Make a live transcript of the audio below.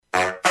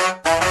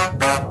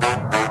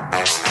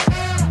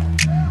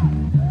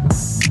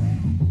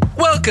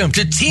Welcome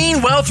to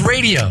Teen Wealth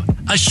Radio,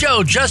 a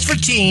show just for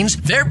teens,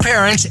 their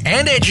parents,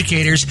 and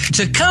educators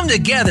to come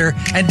together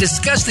and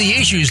discuss the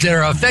issues that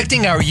are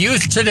affecting our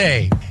youth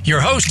today. Your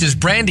host is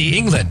Brandy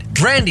England.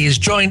 Brandy is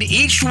joined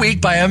each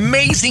week by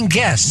amazing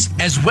guests,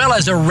 as well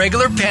as a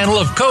regular panel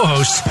of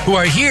co-hosts who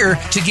are here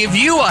to give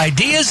you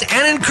ideas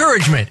and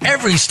encouragement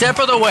every step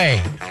of the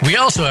way. We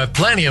also have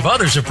plenty of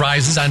other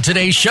surprises on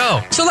today's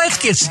show. So let's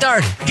get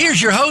started.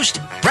 Here's your host,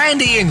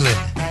 Brandy England.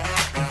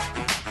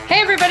 Hey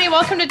everybody,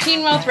 welcome to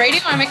Teen Wealth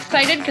Radio. I'm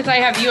excited because I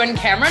have Ewan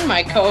Cameron,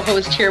 my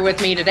co-host, here with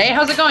me today.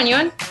 How's it going,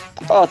 Ewan?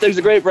 Oh, things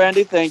are great,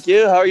 Brandy. Thank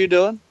you. How are you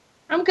doing?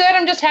 I'm good.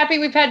 I'm just happy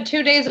we've had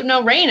 2 days of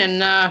no rain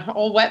in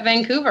old wet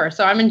Vancouver,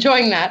 so I'm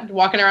enjoying that,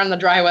 walking around in the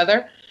dry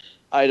weather.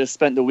 I just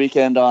spent the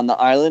weekend on the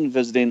island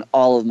visiting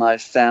all of my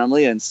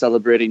family and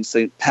celebrating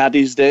St.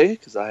 Paddy's Day,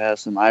 because I have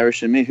some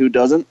Irish in me. Who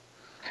doesn't?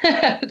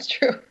 That's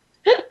true.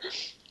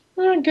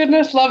 Oh,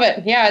 goodness, love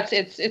it. Yeah,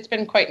 it's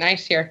been quite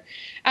nice here.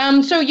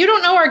 So you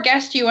don't know our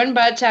guest, Ewan,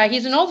 but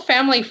he's an old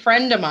family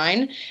friend of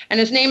mine,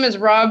 and his name is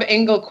Rob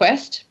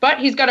Engelquist, but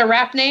he's got a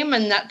rap name,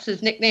 and that's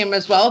his nickname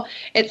as well.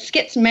 It's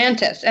Skits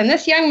Mantis, and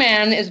this young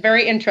man is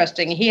very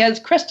interesting. He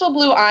has crystal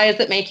blue eyes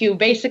that make you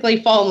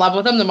basically fall in love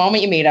with him the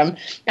moment you meet him,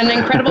 and an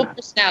incredible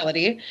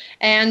personality,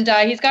 and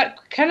he's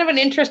got kind of an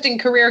interesting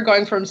career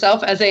going for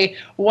himself as a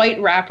white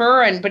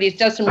rapper, but he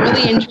does some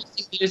really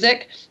interesting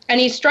music, and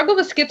he struggled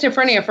with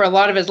schizophrenia for a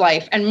lot of his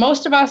life, and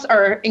most of us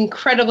are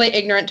incredibly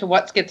ignorant to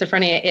what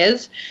schizophrenia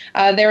is.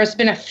 There has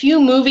been a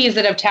few movies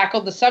that have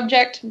tackled the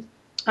subject,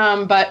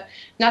 but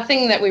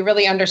nothing that we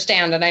really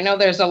understand. And I know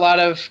there's a lot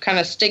of kind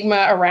of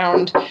stigma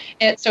around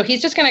it. So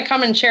he's just going to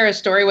come and share his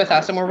story with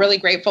us, and we're really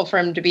grateful for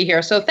him to be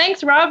here. So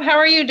thanks, Rob. How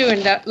are you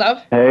doing,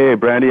 love? Hey,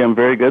 Brandy. I'm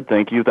very good.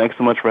 Thank you. Thanks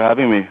so much for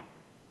having me.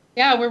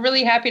 Yeah, we're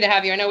really happy to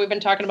have you. I know we've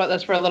been talking about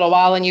this for a little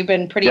while, and you've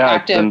been pretty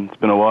active. It's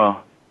been a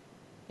while.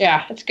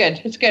 Yeah, it's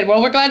good. It's good.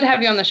 Well, we're glad to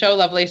have you on the show,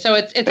 lovely. So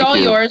it's all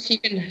yours. You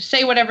can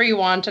say whatever you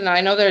want. And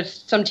I know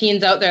there's some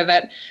teens out there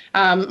that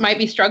might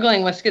be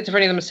struggling with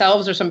schizophrenia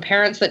themselves, or some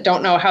parents that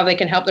don't know how they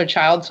can help their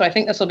child. So I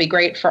think this will be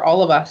great for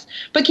all of us.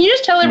 But can you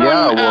just tell everyone?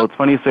 Yeah, well, it's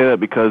funny you say that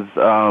because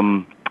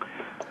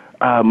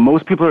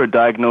most people are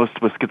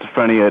diagnosed with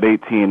schizophrenia at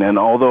 18. And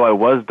although I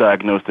was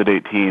diagnosed at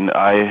 18,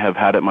 I have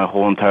had it my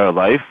whole entire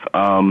life.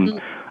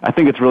 I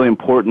think it's really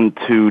important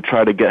to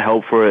try to get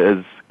help for it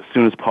as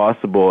soon as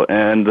possible.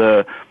 And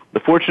the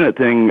fortunate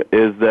thing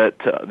is that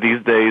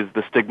these days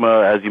the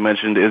stigma, as you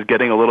mentioned, is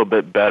getting a little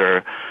bit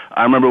better.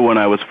 I remember when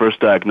I was first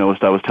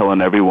diagnosed, I was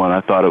telling everyone I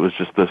thought it was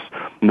just this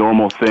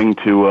normal thing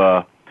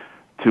to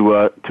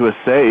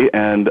say,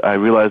 and I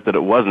realized that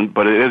it wasn't,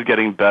 but it is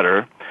getting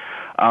better.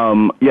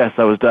 Yes,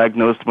 I was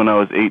diagnosed when I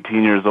was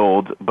 18 years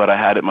old, but I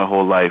had it my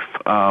whole life.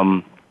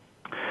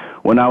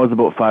 When I was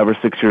about 5 or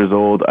 6 years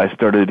old, I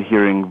started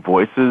hearing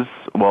voices.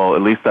 Well,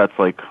 at least that's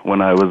like when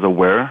I was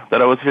aware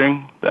that I was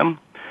hearing them.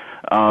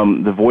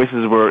 The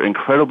voices were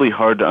incredibly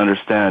hard to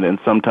understand, and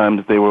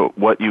sometimes they were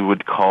what you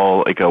would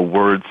call like a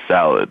word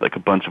salad, like a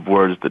bunch of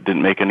words that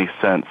didn't make any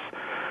sense,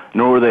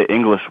 nor were they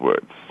English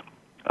words.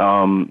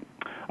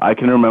 I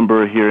can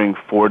remember hearing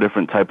 4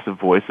 different types of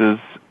voices,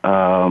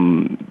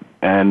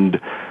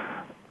 and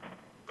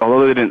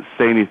although they didn't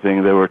say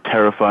anything, they were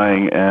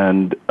terrifying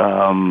and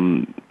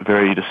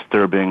very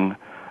disturbing.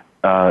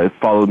 It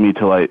followed me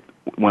till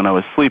when I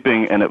was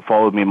sleeping, and it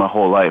followed me my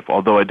whole life.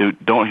 Although I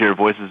don't hear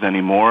voices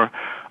anymore,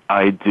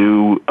 I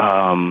do.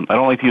 I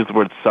don't like to use the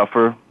word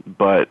suffer,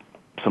 but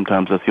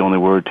sometimes that's the only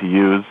word to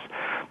use.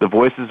 The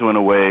voices went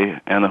away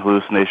and the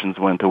hallucinations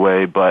went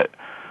away, but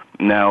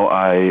now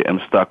I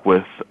am stuck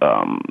with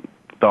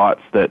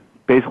thoughts that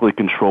basically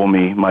control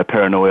me, my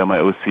paranoia, my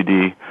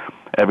OCD,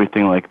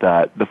 everything like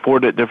that. The 4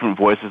 different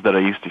voices that I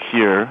used to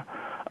hear,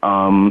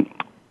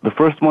 the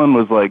first one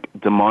was like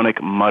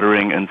demonic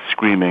muttering and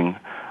screaming.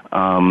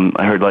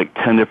 I heard like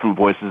 10 different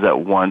voices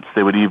at once.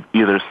 They would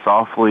either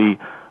softly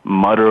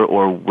mutter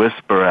or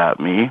whisper at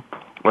me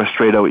or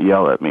straight out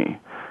yell at me.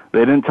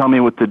 They didn't tell me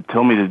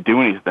to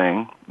do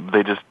anything.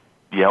 They just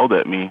yelled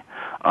at me.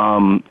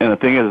 And the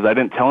thing is, I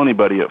didn't tell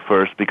anybody at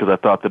first because I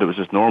thought that it was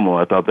just normal.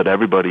 I thought that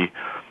everybody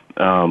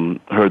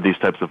heard these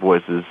types of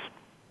voices.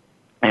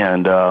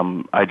 And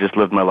I just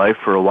lived my life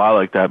for a while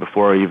like that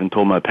before I even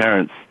told my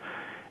parents.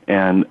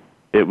 And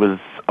it was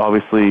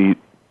obviously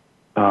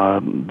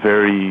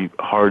very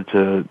hard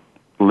to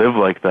live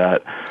like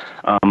that.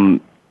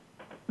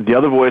 The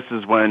other voice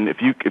is when,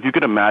 if you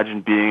could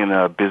imagine being in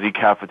a busy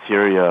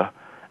cafeteria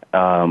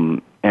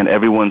and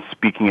everyone's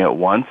speaking at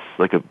once,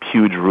 like a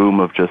huge room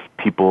of just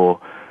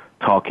people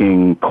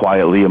talking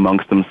quietly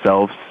amongst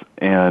themselves,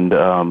 and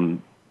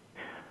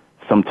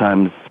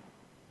sometimes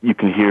you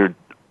can hear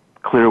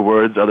clear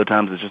words, other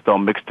times it's just all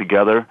mixed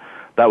together.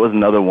 That was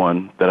another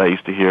one that I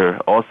used to hear.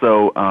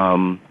 Also,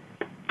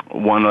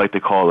 one I like to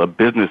call a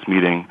business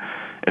meeting.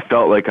 It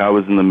felt like I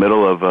was in the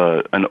middle of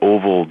an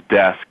oval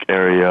desk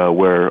area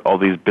where all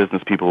these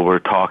business people were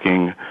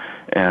talking,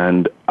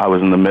 and I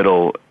was in the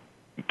middle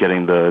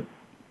getting the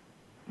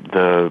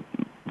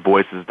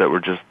voices that were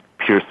just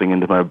piercing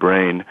into my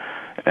brain.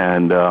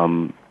 And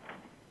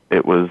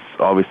it was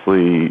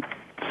obviously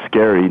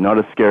scary, not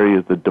as scary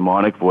as the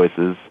demonic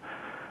voices,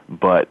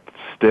 but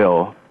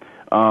still.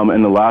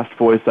 And the last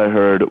voice I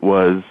heard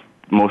was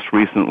most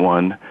recent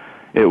one.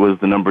 It was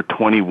the number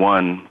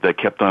 21 that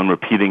kept on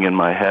repeating in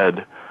my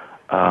head.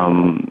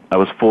 I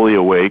was fully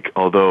awake,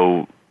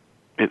 although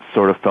it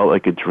sort of felt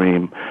like a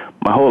dream.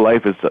 My whole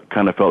life has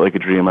kind of felt like a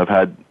dream. I've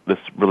had this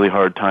really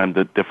hard time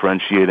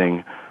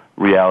differentiating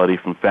reality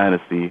from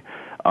fantasy.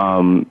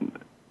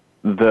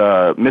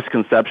 The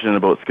misconception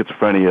about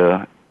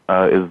schizophrenia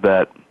is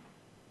that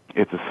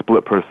it's a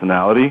split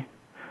personality.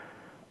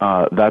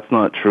 That's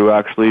not true,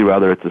 actually.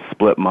 Rather, it's a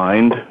split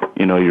mind.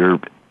 You know, you're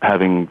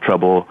having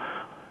trouble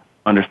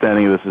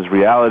understanding if this is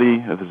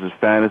reality, if this is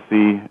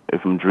fantasy,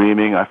 if I'm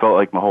dreaming. I felt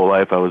like my whole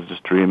life I was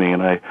just dreaming,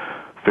 and I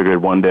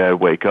figured one day I'd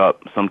wake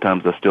up.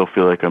 Sometimes I still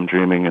feel like I'm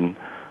dreaming and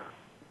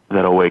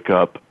that I'll wake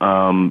up.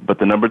 But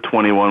the number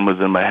 21 was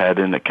in my head,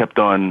 and it kept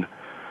on...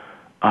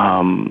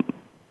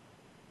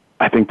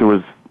 I think there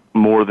was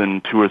more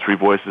than 2 or 3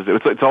 voices.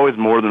 It's always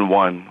more than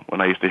one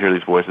when I used to hear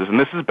these voices. And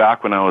this is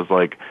back when I was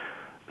like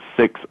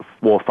 5,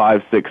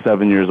 6,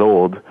 7 years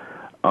old.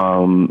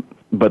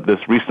 But this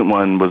recent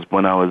one was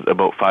when I was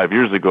about 5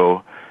 years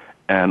ago,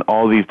 and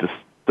all these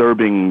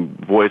disturbing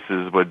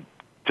voices would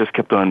just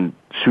kept on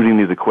shooting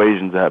these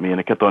equations at me, and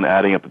it kept on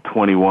adding up to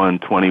 21.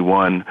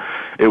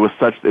 It was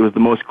the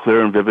most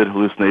clear and vivid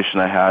hallucination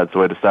I had,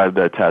 so I decided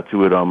to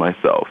tattoo it on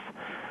myself.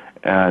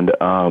 And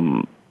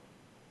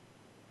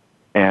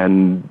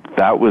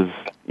that was,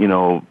 you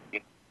know,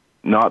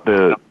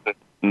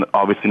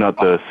 obviously not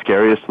the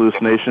scariest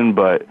hallucination,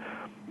 but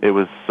it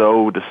was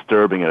so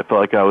disturbing. I felt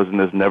like I was in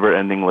this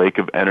never-ending lake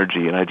of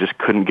energy, and I just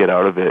couldn't get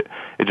out of it.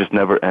 It just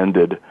never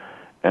ended,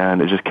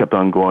 and it just kept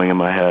on going in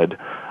my head.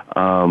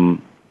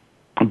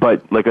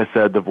 But like I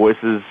said, the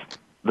voices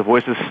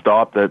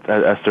stopped at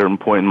a certain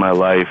point in my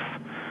life,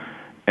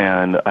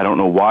 and I don't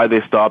know why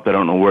they stopped. I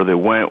don't know where they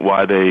went,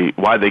 why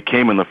they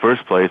came in the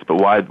first place, but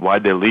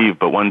why'd they leave?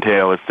 But one day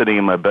I was sitting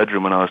in my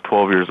bedroom when I was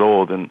 12 years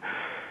old, and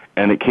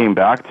it came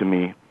back to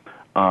me,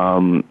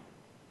 and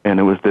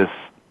it was this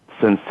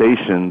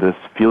sensation, this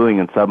feeling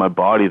inside my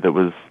body that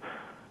was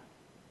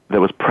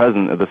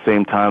present at the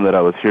same time that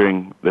I was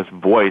hearing this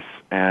voice,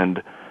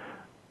 and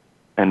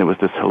it was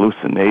this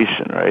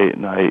hallucination, right?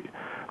 And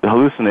the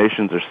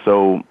hallucinations are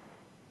so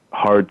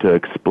hard to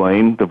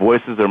explain. The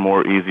voices are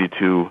more easy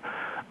to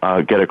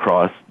get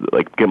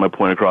my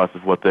point across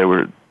of what they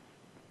were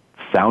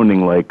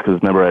sounding like,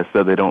 because remember I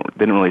said they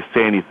didn't really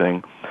say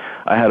anything.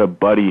 I had a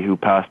buddy who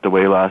passed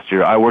away last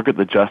year. I work at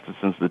the Justice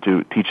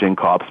Institute teaching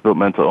cops about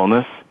mental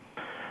illness,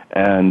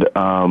 and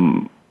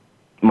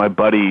my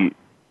buddy,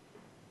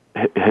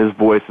 his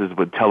voices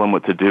would tell him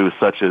what to do,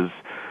 such as,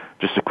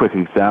 just a quick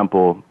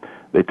example,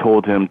 they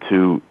told him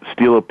to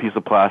steal a piece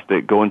of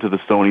plastic, go into the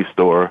Sony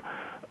store,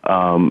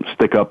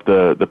 stick up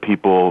the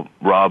people,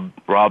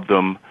 rob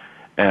them,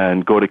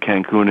 and go to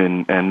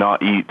Cancun and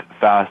not eat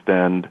fast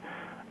and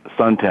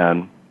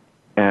suntan.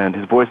 And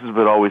his voices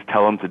would always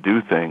tell him to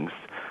do things.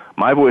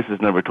 My voices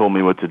never told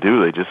me what to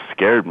do. They just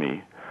scared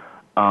me.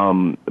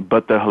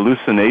 But the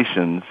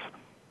hallucinations,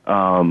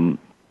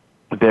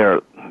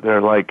 they're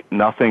like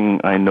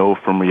nothing I know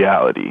from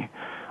reality.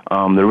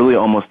 They're really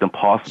almost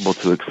impossible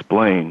to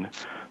explain.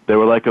 They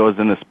were like I was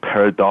in this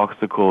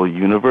paradoxical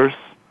universe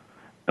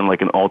in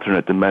like an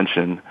alternate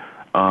dimension.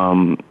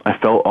 I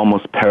felt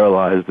almost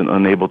paralyzed and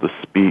unable to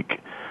speak.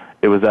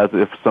 It was as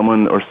if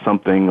someone or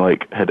something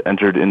like had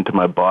entered into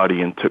my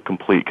body and took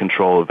complete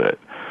control of it.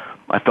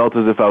 I felt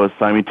as if I was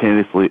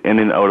simultaneously in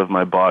and out of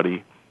my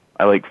body.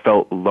 I like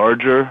felt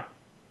larger.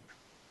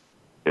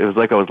 It was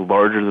like I was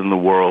larger than the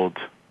world,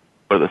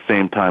 but at the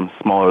same time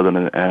smaller than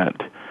an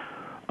ant.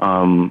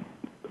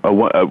 A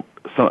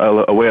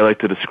way I like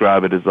to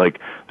describe it is like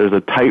there's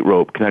a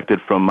tightrope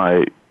connected from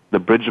the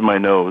bridge of my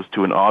nose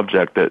to an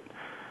object that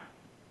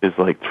is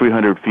like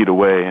 300 feet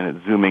away, and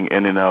it's zooming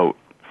in and out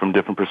from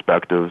different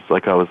perspectives,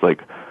 like I was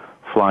like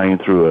flying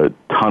through a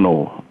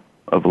tunnel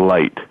of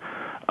light.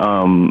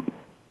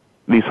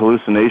 These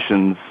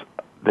hallucinations,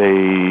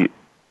 they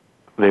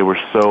were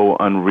so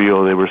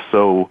unreal, they were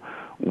so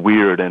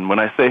weird. And when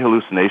I say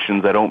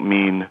hallucinations, I don't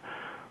mean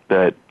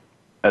that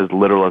as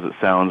literal as it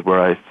sounds, where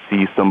I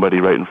see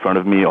somebody right in front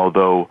of me,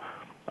 although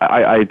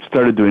I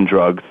started doing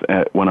drugs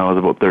when I was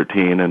about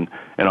 13, and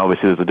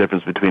obviously there's a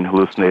difference between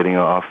hallucinating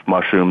off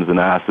mushrooms and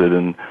acid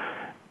and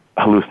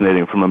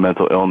hallucinating from a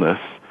mental illness.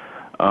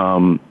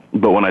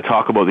 But when I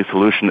talk about these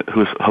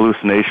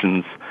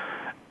hallucinations,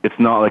 it's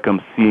not like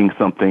I'm seeing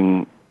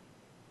something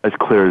as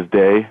clear as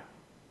day,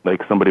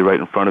 like somebody right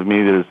in front of me.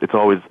 It's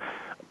always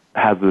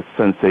has this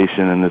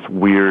sensation and this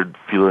weird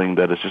feeling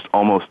that is just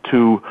almost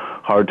too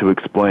hard to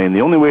explain.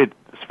 The only way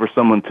for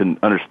someone to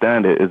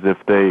understand it is if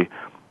they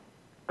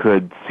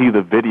could see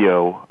the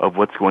video of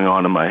what's going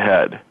on in my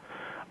head.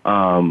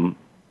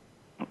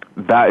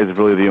 That is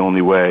really the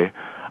only way.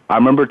 I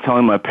remember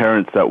telling my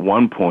parents at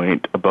one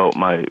point about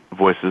my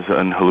voices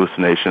and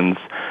hallucinations,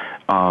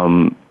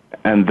 and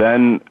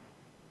then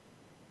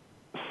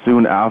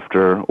soon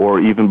after, or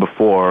even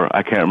before,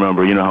 I can't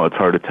remember, you know how it's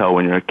hard to tell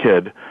when you're a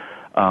kid,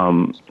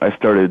 I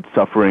started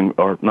suffering,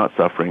 or not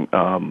suffering,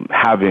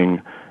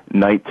 having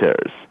night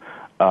terrors.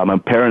 My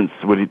parents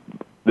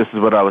this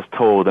is what I was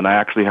told, and I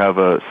actually have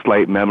a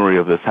slight memory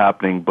of this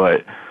happening,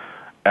 but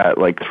at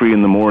like 3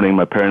 in the morning,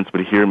 my parents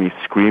would hear me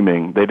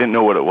screaming. They didn't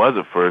know what it was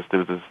at first. It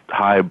was this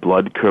high,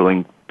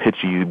 blood-curdling,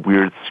 pitchy,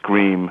 weird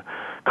scream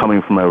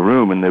coming from my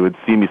room, and they would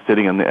see me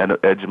sitting on the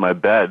edge of my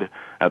bed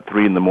at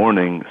 3 in the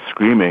morning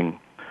screaming.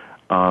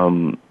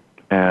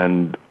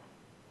 And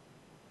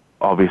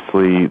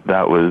obviously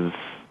that was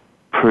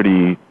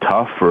pretty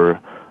tough for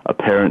a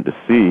parent to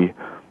see,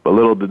 but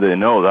little did they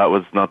know that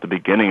was not the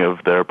beginning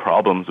of their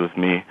problems with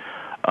me.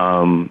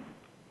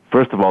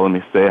 First of all, let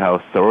me say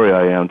how sorry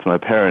I am to my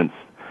parents.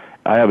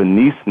 I have a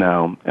niece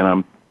now, and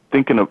I'm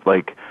thinking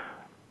about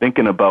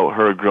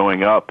her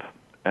growing up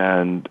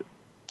and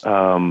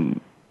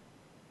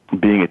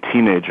being a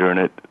teenager, and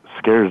it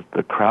scares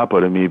the crap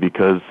out of me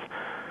because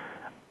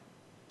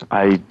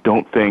I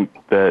don't think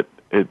that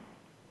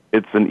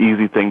it's an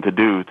easy thing to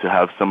do to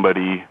have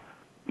somebody,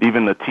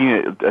 even a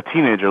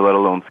teenager, let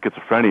alone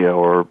schizophrenia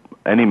or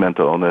any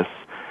mental illness.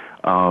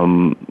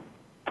 And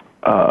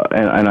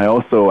I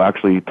also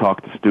actually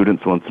talk to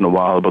students once in a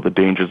while about the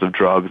dangers of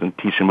drugs and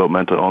teach them about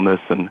mental illness,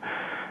 and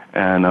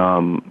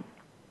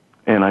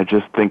I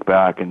just think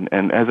back,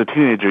 and as a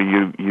teenager,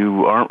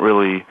 you aren't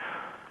really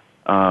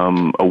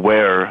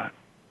aware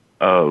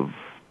of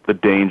the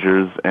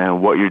dangers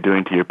and what you're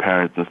doing to your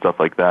parents and stuff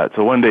like that.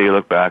 So one day you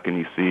look back and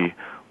you see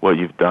what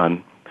you've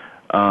done.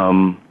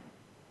 I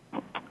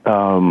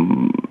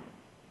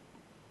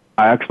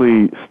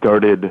actually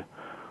started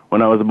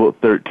when I was about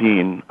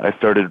 13. I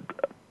started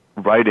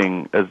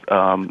writing as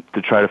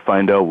to try to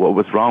find out what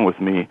was wrong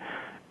with me,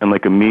 and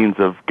like a means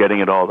of getting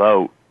it all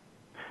out.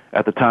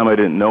 At the time, I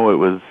didn't know it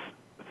was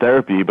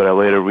therapy, but I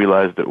later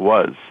realized it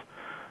was.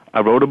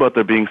 I wrote about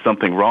there being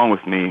something wrong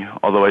with me,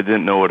 although I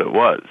didn't know what it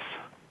was.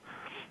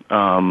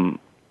 I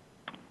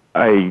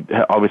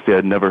obviously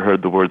had never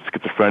heard the word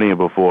schizophrenia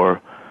before.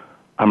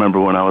 I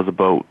remember when I was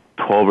about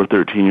 12 or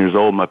 13 years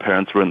old, my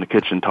parents were in the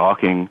kitchen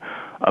talking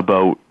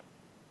about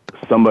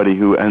somebody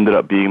who ended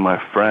up being my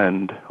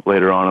friend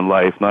later on in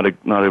life. Not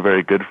a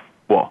very good,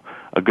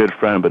 a good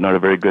friend, but not a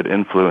very good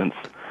influence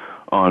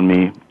on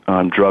me,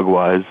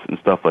 drug-wise and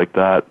stuff like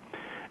that.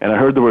 And I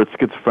heard the word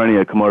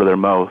schizophrenia come out of their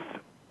mouth,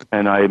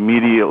 and I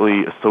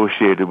immediately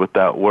associated with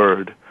that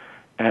word,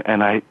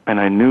 and I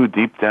knew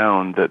deep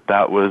down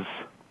that was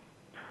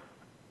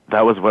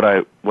what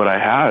I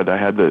had. I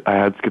had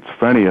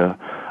schizophrenia.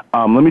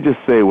 Let me just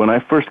say, when I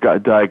first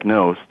got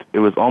diagnosed, it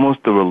was almost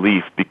a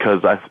relief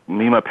because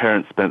me and my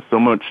parents spent so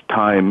much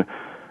time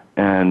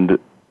and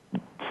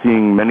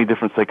seeing many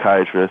different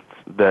psychiatrists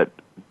that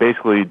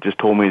basically just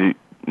told me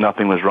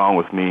nothing was wrong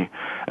with me.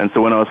 And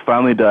so when I was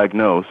finally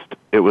diagnosed,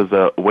 it was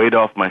a weight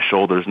off my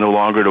shoulders. No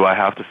longer do I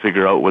have to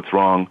figure out what's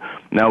wrong.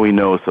 Now we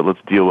know, so let's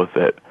deal with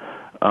it.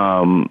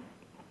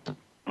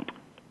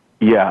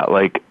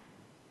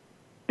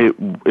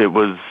 It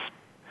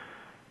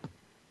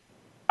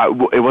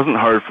wasn't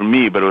hard for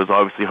me, but it was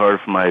obviously hard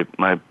for my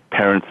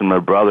parents and my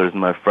brothers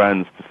and my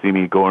friends to see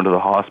me go into the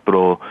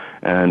hospital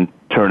and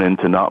turn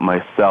into not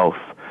myself.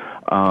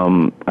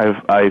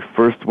 I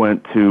first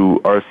went to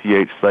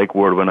RCH Psych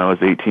Ward when I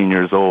was 18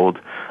 years old.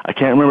 I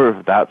can't remember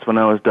if that's when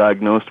I was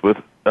diagnosed with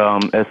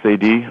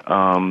SAD,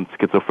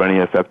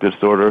 schizophrenia affective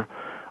disorder,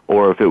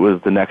 or if it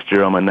was the next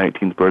year on my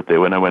 19th birthday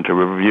when I went to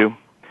Riverview.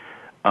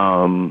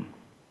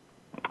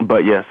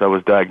 But yes, I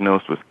was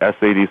diagnosed with SAD,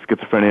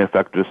 schizophrenia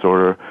affective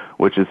disorder,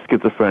 which is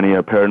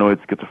schizophrenia,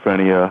 paranoid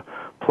schizophrenia,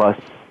 plus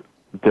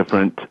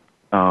different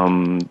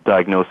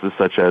diagnoses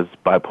such as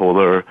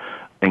bipolar,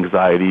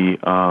 anxiety.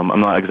 I'm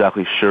not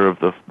exactly sure of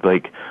the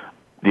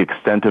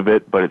extent of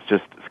it, but it's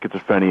just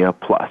schizophrenia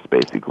plus,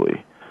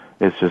 basically.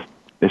 It's just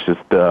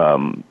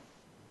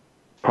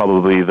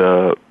probably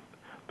the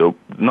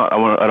not.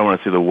 I don't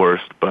want to say the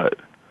worst, but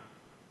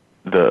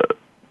it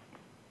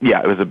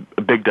was a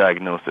big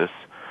diagnosis.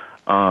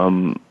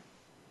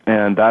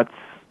 And that's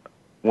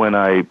when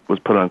I was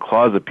put on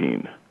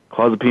clozapine.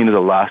 Clozapine is a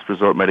last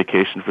resort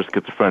medication for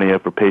schizophrenia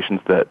for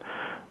patients that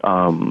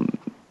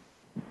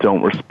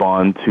don't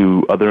respond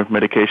to other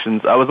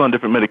medications. I was on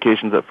different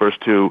medications at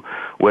first too,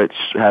 which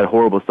had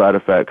horrible side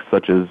effects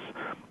such as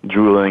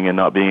drooling and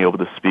not being able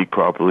to speak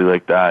properly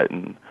like that,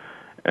 and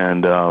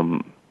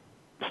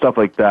stuff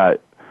like that.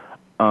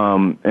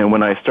 And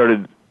when I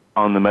started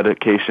on the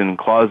medication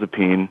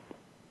clozapine,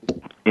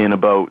 in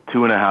about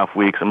 2.5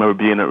 weeks, I remember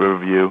being at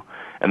Riverview,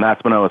 and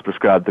that's when I was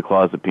prescribed the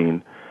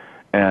clozapine.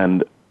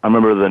 And I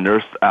remember the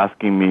nurse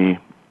asking me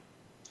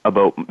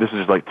about, this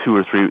is like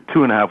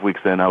 2.5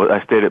 weeks in,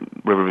 I stayed at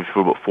Riverview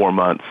for about 4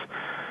 months,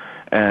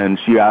 and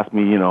she asked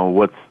me,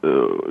 what's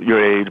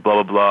your age,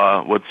 blah, blah,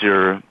 blah, what's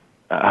your,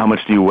 how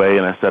much do you weigh?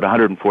 And I said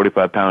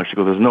 145 pounds. She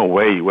goes, there's no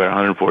way you weigh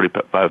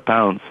 145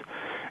 pounds.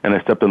 And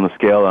I stepped on the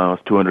scale, and I was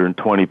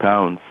 220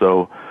 pounds.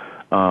 So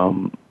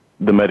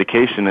the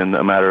medication, in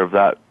a matter of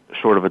that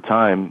short of a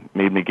time,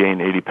 made me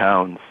gain 80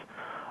 pounds.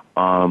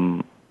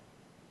 And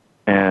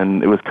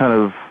it was kind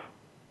of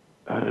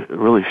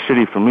really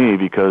shitty for me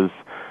because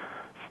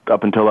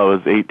up until I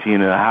was 18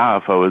 and a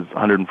half, I was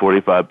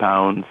 145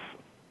 pounds.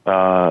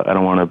 I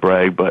don't want to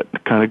brag, but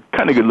kind of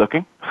good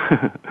looking.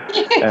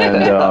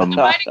 And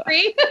I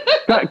agree.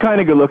 kind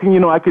of good looking. You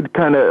know, I could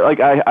kind of like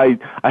I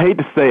hate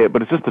to say it,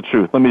 but it's just the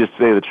truth. Let me just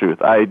say the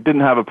truth. I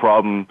didn't have a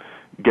problem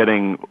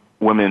getting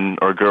women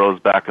or girls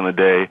back in the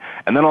day,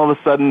 and then all of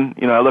a sudden,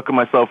 you know, I look at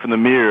myself in the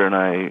mirror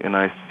and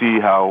I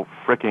see how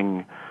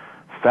freaking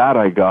fat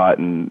I got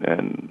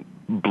and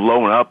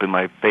blown up, and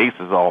my face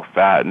is all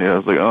fat, and I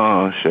was like,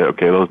 oh shit,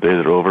 okay, those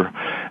days are over,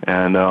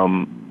 and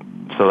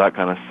so that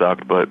kind of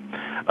sucked, but.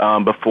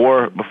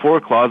 Before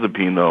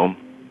clozapine, though,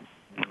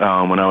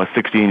 when I was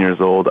 16 years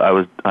old, I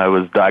was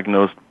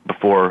diagnosed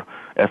before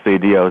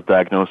SAD. I was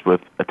diagnosed with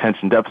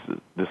attention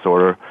deficit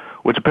disorder,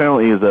 which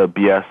apparently is a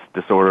BS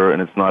disorder, and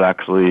it's not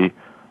actually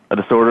a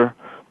disorder.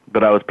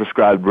 But I was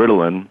prescribed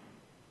Ritalin,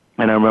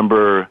 and I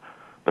remember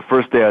the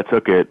first day I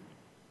took it,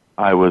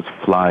 I was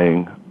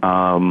flying.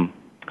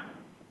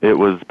 It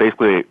was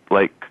basically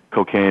like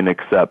cocaine,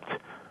 except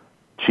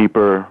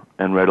cheaper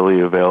and readily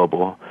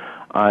available.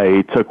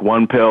 I took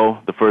one pill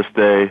the first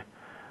day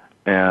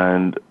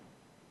and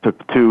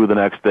took two the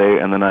next day,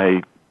 and then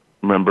I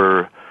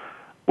remember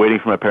waiting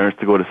for my parents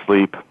to go to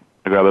sleep.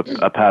 I grabbed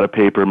a pad of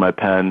paper, my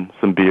pen,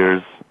 some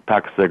beers, a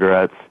pack of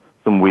cigarettes,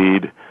 some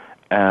weed,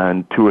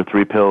 and 2 or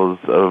 3 pills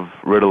of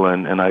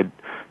Ritalin, and I'd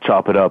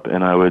chop it up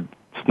and I would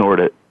snort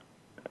it.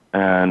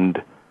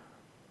 And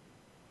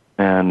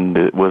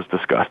it was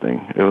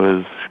disgusting. It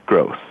was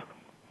gross.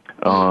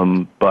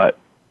 But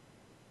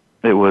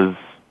it was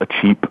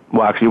actually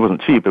it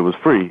wasn't cheap, it was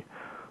free.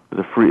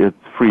 It's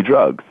free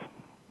drugs.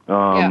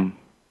 And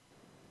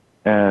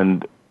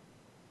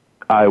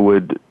I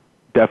would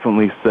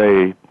definitely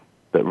say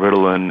that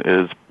Ritalin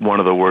is one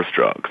of the worst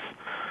drugs.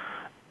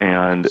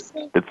 And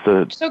it's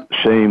a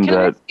shame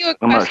that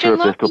I'm not sure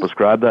if they still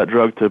prescribe that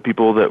drug to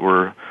people that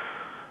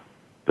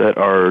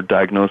are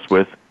diagnosed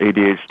with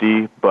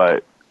ADHD,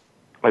 but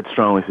I'd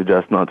strongly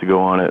suggest not to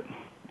go on it.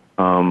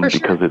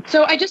 Because it's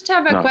so I just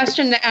have a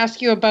question to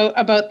ask you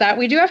about that.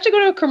 We do have to go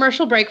to a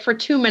commercial break for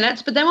 2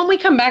 minutes, but then when we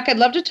come back, I'd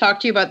love to talk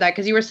to you about that,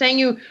 because you were saying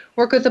you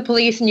work with the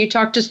police and you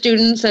talk to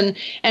students, and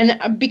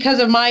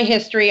because of my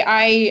history,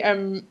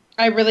 I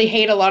really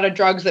hate a lot of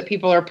drugs that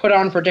people are put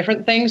on for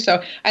different things.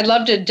 So I'd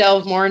love to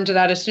delve more into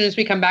that as soon as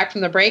we come back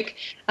from the break.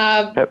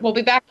 Yep. We'll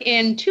be back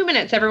in 2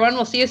 minutes, everyone.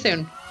 We'll see you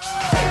soon.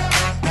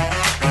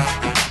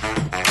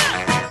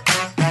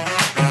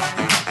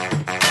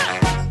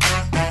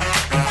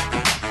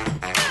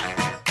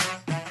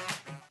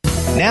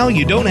 Now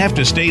you don't have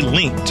to stay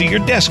linked to your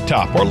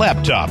desktop or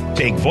laptop.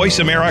 Take Voice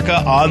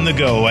America on the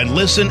go and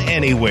listen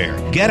anywhere.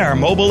 Get our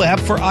mobile app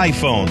for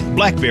iPhone,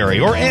 BlackBerry,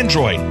 or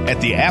Android at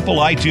the Apple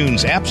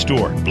iTunes App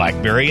Store,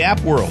 BlackBerry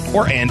App World,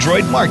 or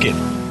Android Market.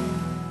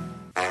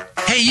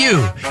 Hey,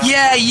 you.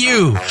 Yeah,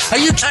 you. Are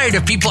you tired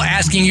of people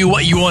asking you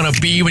what you want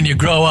to be when you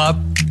grow up?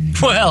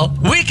 Well,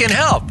 we can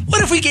help.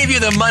 What if we gave you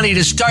the money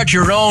to start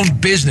your own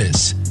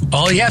business?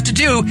 All you have to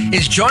do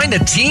is join the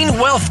Teen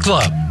Wealth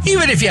Club.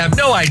 Even if you have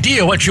no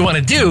idea what you want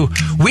to do,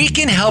 we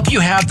can help you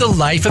have the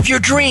life of your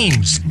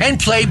dreams and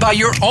play by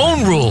your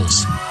own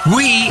rules.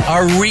 We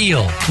are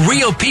real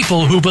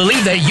people who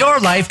believe that your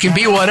life can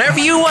be whatever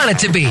you want it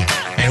to be.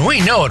 And we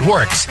know it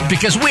works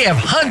because we have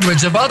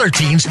hundreds of other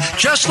teens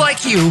just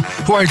like you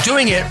who are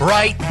doing it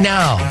right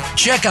now.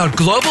 Check out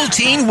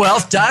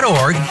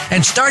globalteenwealth.org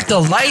and start the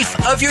life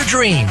of your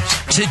dreams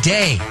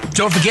today.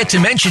 Don't forget to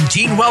mention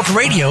Teen Wealth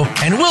Radio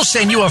and we'll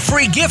send you a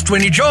free gift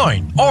when you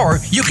join. Or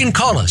you can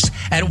call us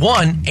at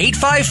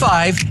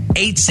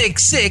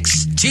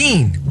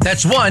 1-855-866-TEEN.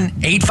 That's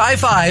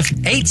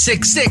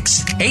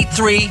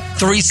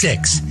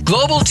 1-855-866-8336.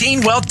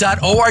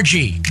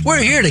 globalteenwealth.org.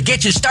 We're here to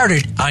get you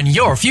started on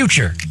your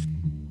future.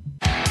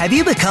 Have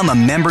you become a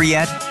member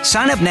yet?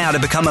 Sign up now to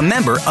become a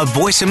member of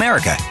Voice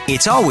America.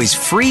 It's always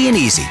free and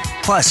easy.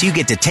 Plus, you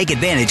get to take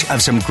advantage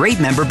of some great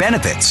member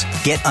benefits.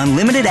 Get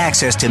unlimited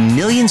access to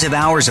millions of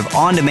hours of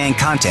on-demand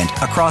content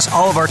across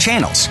all of our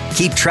channels.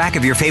 Keep track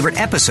of your favorite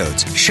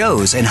episodes,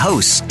 shows, and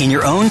hosts in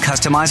your own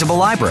customizable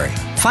library.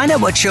 Find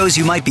out what shows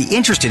you might be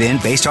interested in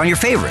based on your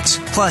favorites.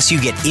 Plus, you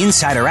get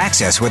insider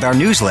access with our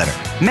newsletter.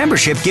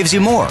 Membership gives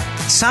you more.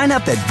 Sign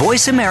up at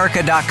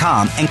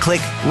voiceamerica.com and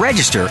click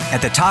register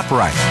at the top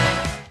right.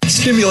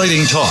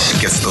 Stimulating talk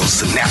gets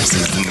those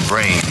synapses in the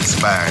brain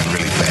firing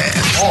really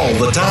fast. All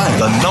the time.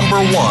 The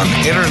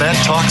 #1 internet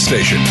talk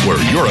station where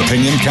your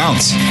opinion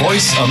counts.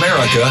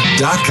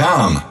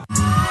 VoiceAmerica.com.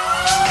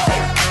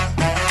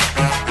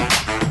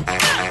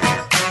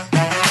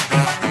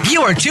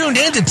 You are tuned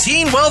in to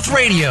Teen Wealth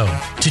Radio.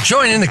 To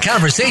join in the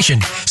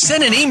conversation,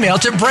 send an email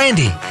to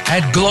Brandy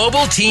at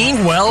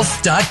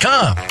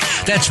globalteenwealth.com.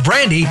 That's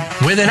Brandy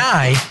with an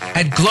I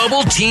at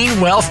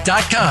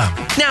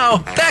globalteenwealth.com. Now,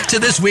 back to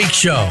this week's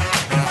show.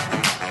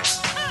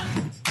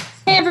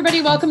 Hey, everybody.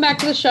 Welcome back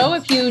to the show.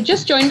 If you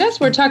just joined us,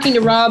 we're talking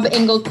to Rob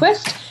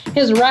Engelquist.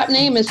 His rap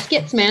name is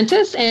Skits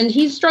Mantis, and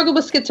he's struggled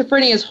with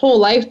schizophrenia his whole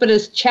life, but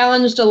has taken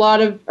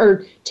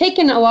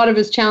a lot of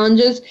his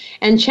challenges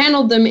and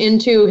channeled them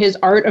into his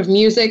art of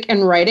music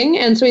and writing.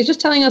 And so he's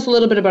just telling us a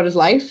little bit about his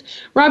life.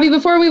 Robbie,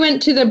 before we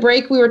went to the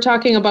break, we were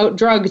talking about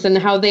drugs and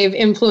how they've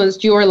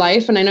influenced your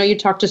life. And I know you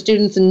talked to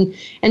students and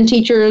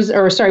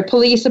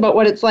police about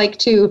what it's like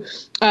to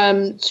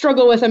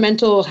struggle with a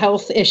mental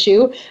health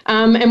issue.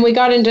 And we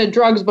got into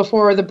drugs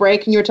before the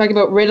break, and you were talking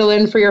about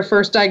Ritalin for your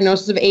first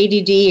diagnosis of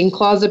ADD and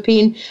clozapine.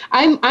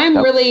 I'm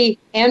really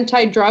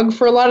anti-drug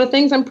for a lot of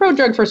things. I'm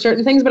pro-drug for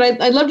certain things, but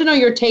I'd love to know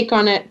your take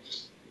on it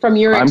from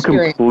your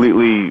experience.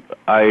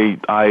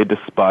 I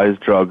despise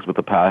drugs with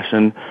a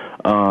passion.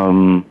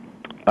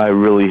 I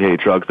really hate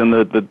drugs. And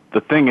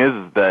the thing is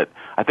that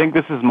I think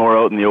this is more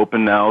out in the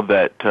open now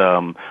that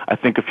I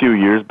think a few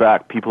years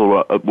back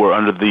people were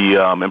under the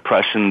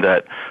impression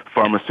that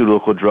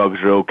pharmaceutical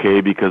drugs are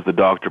okay because the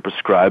doctor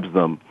prescribes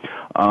them.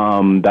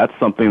 That's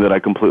something that I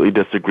completely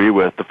disagree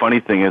with. The funny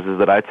thing is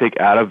that I take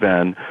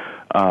Ativan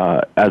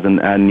as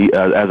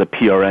a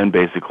PRN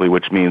basically,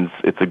 which means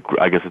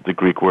I guess it's a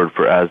Greek word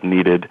for as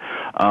needed.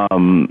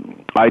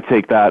 I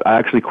take that. I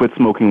actually quit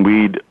smoking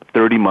weed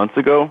 30 months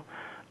ago.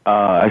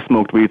 I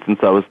smoked weed since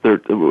I was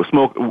 13.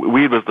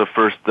 Weed was the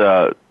first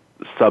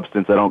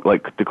substance. I don't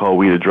like to call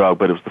weed a drug,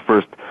 but it was the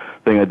first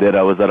thing I did.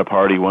 I was at a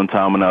party one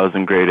time when I was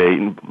in grade 8.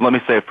 And let me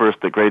say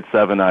first, at grade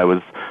 7, I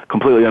was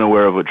completely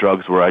unaware of what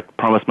drugs were. I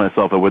promised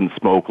myself I wouldn't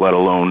smoke, let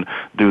alone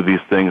do these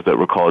things that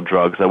were called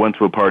drugs. I went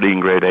to a party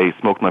in grade 8,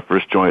 smoked my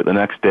first joint. The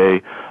next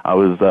day, I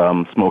was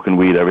smoking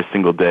weed every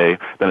single day.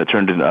 Then it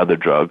turned into other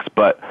drugs.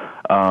 But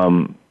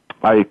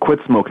I quit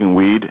smoking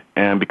weed,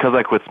 and because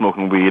I quit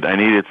smoking weed, I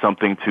needed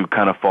something to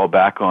kind of fall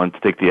back on to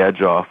take the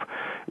edge off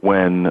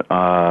because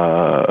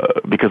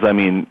I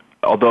mean,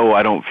 although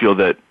I don't feel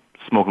that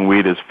smoking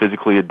weed is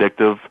physically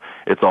addictive,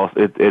 it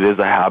is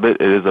a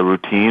habit, it is a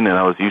routine, and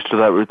I was used to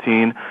that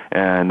routine.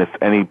 And if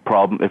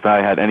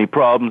I had any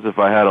problems, if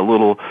I had a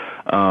little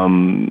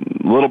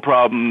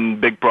problem,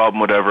 big problem,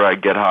 whatever,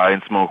 I'd get high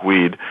and smoke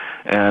weed.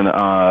 And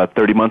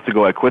 30 months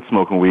ago, I quit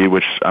smoking weed,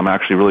 which I'm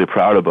actually really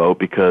proud about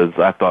because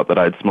I thought that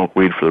I'd smoke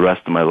weed for the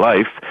rest of my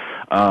life.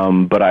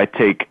 But I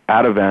take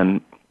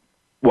Ativan.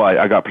 Well,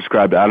 I got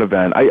prescribed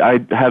Ativan. I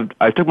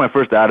took my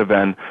first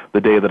Ativan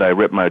the day that I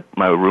ripped my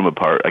room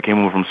apart. I came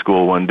home from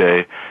school one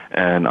day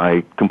and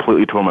I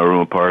completely tore my room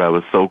apart. I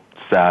was so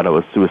sad. I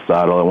was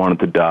suicidal. I wanted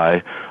to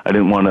die. I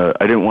didn't want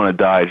to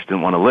die. I just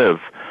didn't want to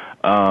live.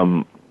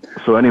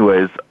 So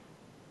anyways,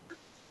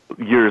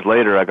 years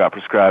later, I got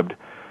prescribed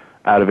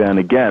Ativan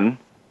again.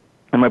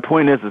 And my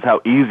point is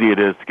how easy it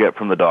is to get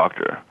from the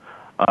doctor.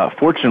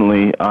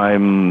 Fortunately,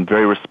 I'm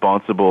very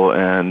responsible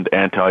and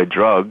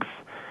anti-drugs.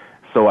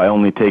 So I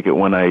only take it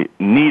when I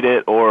need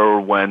it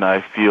or when I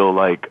feel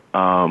like,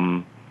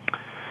 when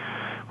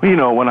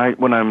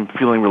I'm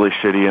feeling really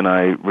shitty and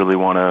I really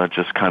want to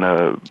just kind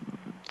of,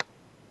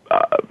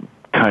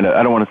 I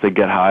don't want to say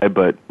get high,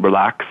 but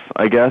relax,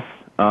 I guess.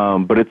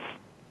 But it's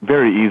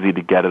very easy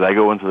to get it. I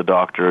go into the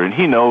doctor and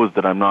he knows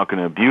that I'm not going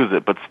to abuse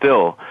it, but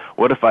still,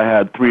 what if I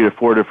had 3 or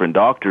 4 different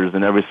doctors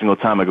and every single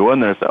time I go in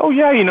there I say, oh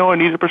yeah, I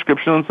need a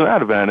prescription on some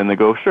Ativan, and they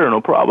go, sure,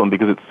 no problem,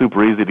 because it's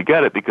super easy to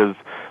get it because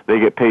they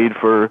get paid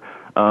for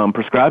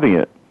prescribing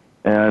it.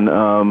 And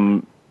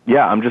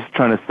I'm just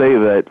trying to say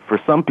that for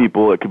some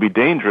people it could be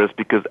dangerous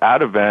because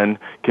Ativan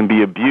can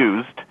be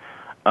abused,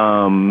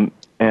 and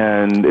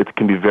it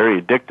can be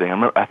very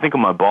addicting. I think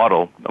on my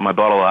bottle of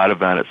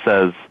Ativan it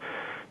says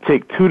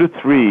take 2 to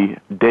 3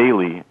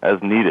 daily as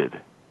needed.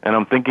 And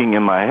I'm thinking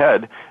in my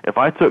head, if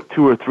I took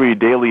 2 or 3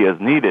 daily as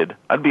needed,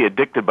 I'd be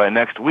addicted by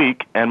next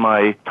week and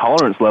my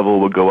tolerance level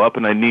would go up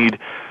and I need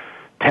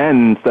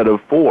 10 instead of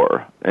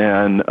 4.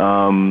 And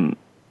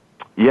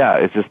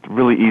it's just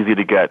really easy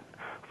to get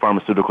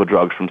pharmaceutical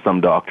drugs from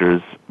some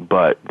doctors,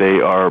 but they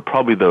are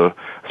probably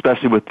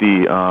especially with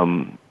the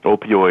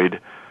opioid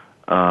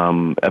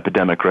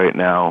epidemic right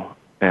now.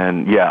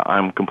 And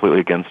I'm completely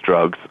against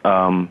drugs.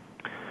 The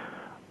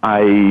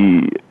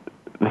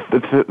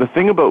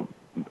thing about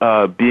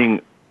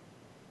being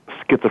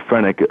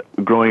schizophrenic,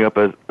 growing up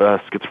as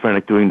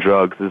schizophrenic doing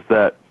drugs, is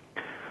that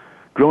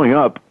growing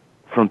up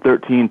from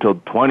 13 till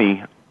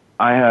 20,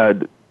 I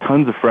had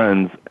tons of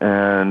friends,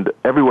 and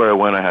everywhere I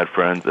went I had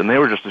friends, and they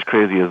were just as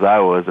crazy as I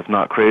was, if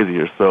not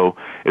crazier. So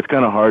it's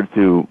kind of hard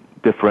to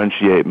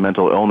differentiate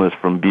mental illness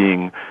from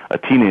being a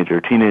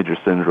teenager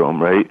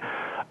syndrome, right?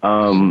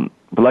 But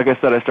like I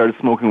said, I started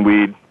smoking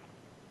weed,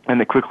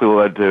 and it quickly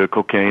led to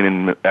cocaine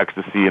and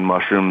ecstasy and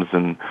mushrooms,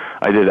 and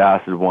I did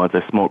acid once.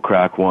 I smoked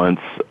crack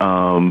once,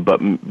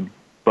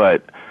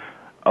 but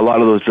a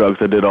lot of those drugs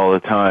I did all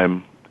the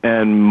time.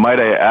 And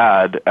might I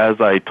add, as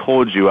I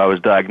told you, I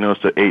was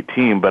diagnosed at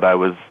 18, but I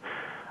was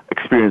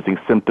experiencing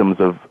symptoms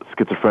of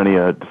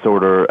schizophrenia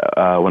disorder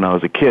when I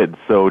was a kid.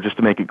 So just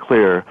to make it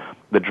clear,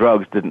 the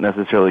drugs didn't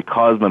necessarily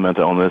cause my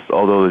mental illness,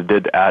 although they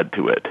did add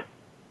to it.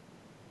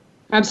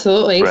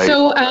 Absolutely. Right?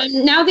 So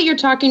now that you're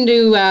talking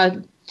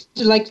to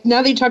like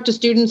now that you talk to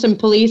students and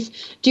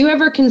police, do you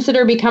ever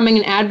consider becoming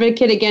an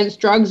advocate against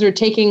drugs or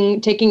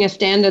taking a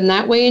stand in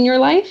that way in your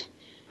life?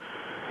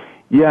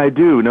 Yeah, I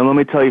do. Now, let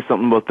me tell you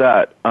something about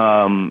that.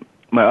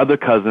 My other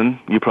cousin,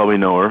 you probably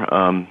know her.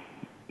 I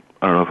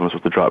don't know if I'm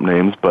supposed to drop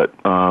names, but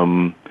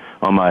on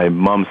my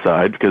mom's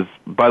side, because,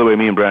 by the way,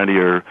 me and Brandy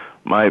are,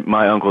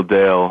 my Uncle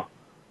Dale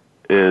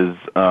is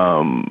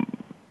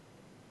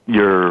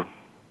your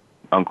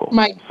uncle.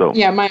 My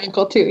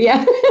uncle too,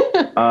 yeah.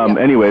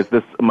 Anyways,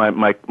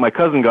 my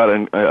cousin got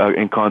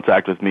in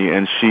contact with me,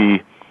 and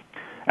she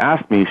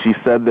asked me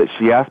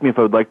if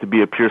I would like to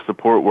be a peer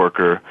support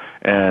worker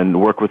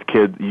and work with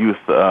youth,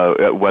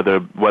 whether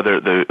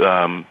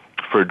the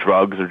for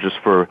drugs or just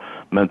for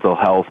mental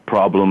health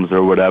problems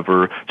or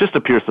whatever, just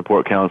a peer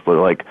support counselor,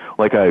 like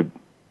I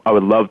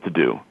would love to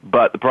do.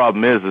 But the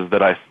problem is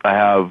that I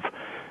have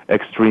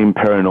extreme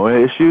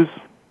paranoia issues,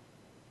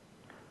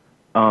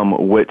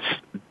 which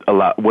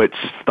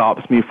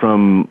stops me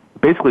from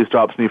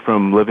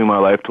living my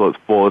life to its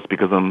fullest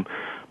because I'm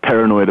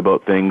paranoid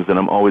about things and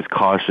I'm always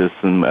cautious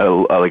and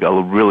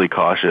really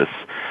cautious.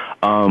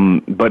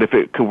 But if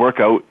it could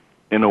work out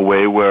in a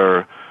way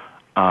where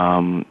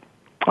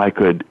I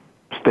could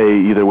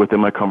stay either within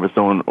my comfort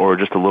zone or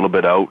just a little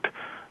bit out,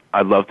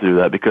 I'd love to do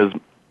that because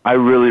I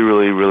really,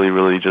 really, really,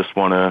 really just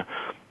want to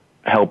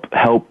help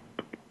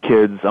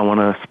kids. I want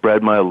to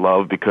spread my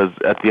love because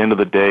at the end of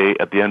the day,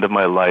 at the end of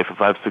my life, if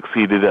I've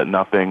succeeded at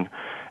nothing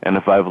and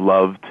if I've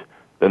loved,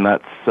 then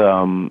that's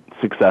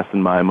success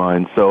in my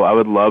mind. So I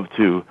would love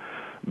to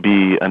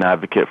be an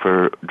advocate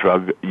for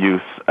drug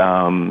use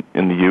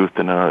in the youth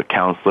and a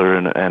counselor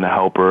and a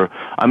helper.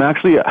 I'm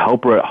actually a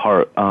helper at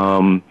heart.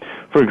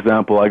 For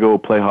example, I go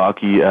play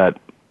hockey at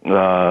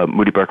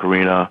Moody Park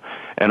Arena,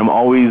 and I'm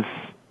always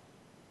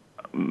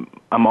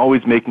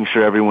making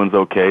sure everyone's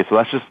okay. So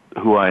that's just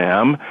who I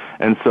am.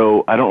 And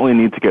so I don't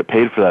really need to get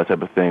paid for that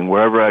type of thing.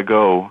 Wherever I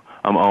go,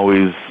 I'm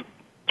always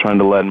trying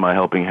to lend my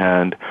helping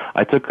hand.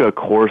 I took a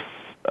course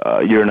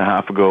a year and a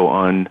half ago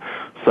on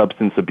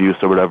substance abuse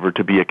or whatever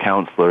to be a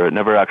counselor. It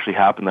never actually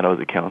happened that I was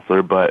a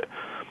counselor, but,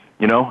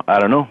 I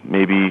don't know.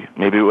 Maybe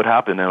it would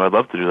happen, and I'd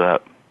love to do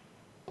that.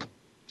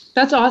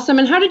 That's awesome.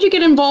 And how did you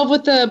get involved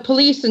with the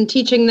police and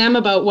teaching them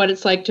about what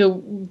it's like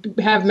to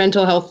have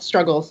mental health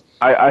struggles?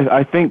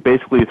 I think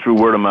basically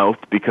through word of mouth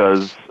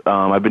because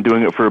I've been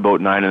doing it for about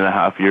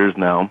 9.5 years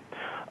now.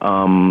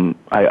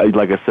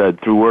 Like I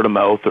said, through word of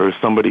mouth or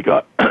somebody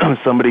got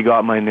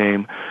my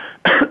name.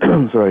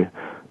 Sorry.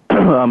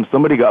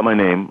 Somebody got my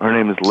name. Her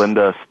name is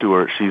Linda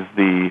Stewart. She's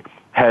the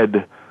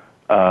head.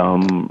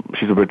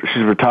 She's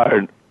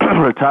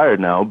retired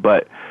now,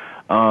 but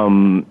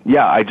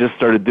I just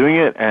started doing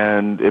it,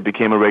 and it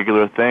became a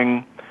regular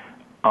thing.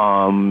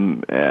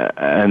 And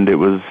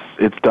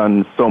it's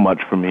done so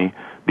much for me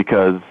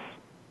because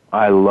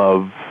I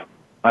love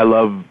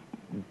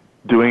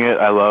doing it.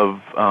 I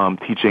love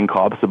teaching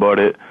cops about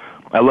it.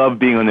 I love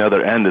being on the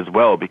other end as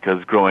well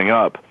because growing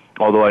up,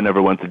 although I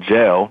never went to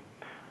jail,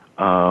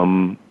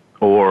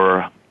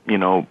 or,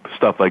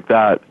 stuff like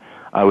that,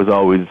 I was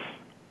always,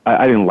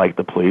 I didn't like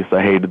the police.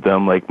 I hated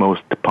them like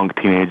most punk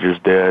teenagers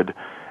did.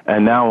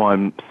 And now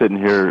I'm sitting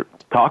here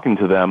talking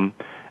to them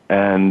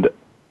and,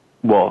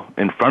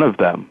 in front of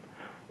them.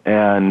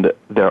 And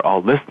they're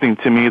all listening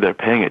to me. They're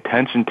paying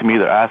attention to me.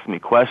 They're asking me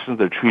questions.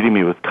 They're treating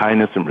me with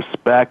kindness and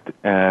respect.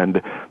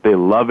 And they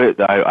love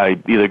it. I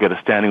either get a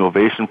standing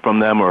ovation from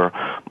them or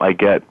I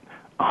get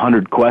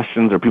 100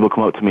 questions or people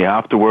come up to me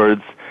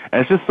afterwards. And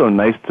it's just so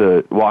nice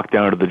to walk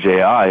down to the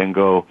JI and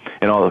go,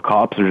 and all the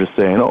cops are just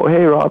saying, "Oh,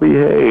 hey, Robbie,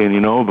 hey."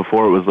 And,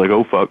 before it was like,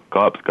 "Oh, fuck,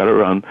 cops, gotta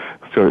run."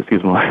 Sorry,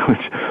 excuse my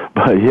language.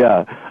 But,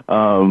 yeah,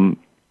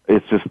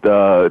 it's just,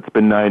 it's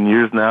been 9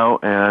 years now,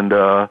 and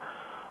I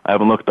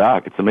haven't looked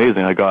back. It's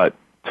amazing. I got,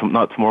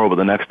 not tomorrow, but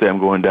the next day I'm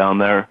going down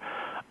there.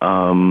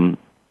 And,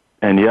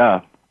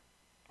 yeah,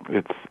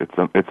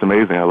 it's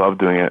amazing. I love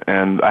doing it.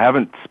 And I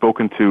haven't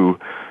spoken to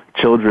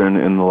children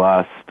in the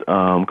last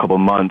couple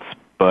of months,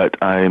 but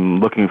I'm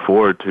looking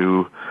forward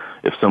to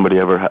if somebody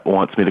ever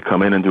wants me to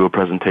come in and do a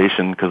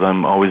presentation because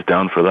I'm always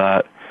down for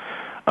that.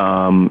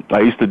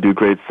 I used to do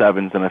grade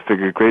 7s, and I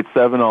figured grade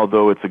 7,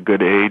 although it's a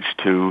good age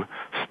to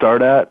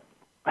start at,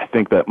 I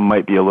think that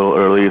might be a little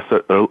early,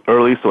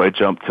 so I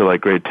jumped to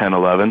like grade 10,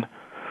 11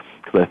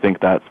 because I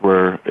think that's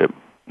where it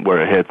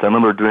hits. I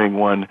remember doing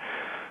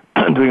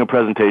a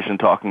presentation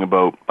talking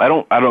about I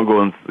don't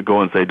go and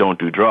say don't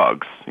do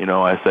drugs.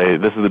 I say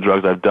this is the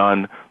drugs I've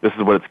done. This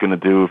is what it's going to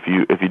do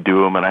if you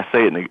do them, and I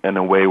say it in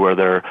a way where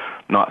they're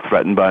not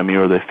threatened by me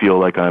or they feel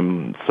like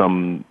I'm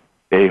some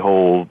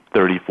a-hole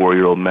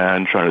 34-year-old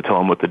man trying to tell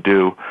them what to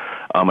do.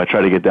 I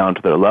try to get down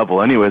to their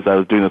level. Anyways, I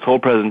was doing this whole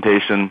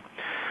presentation,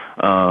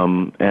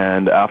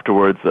 and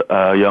afterwards,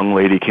 a young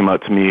lady came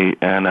out to me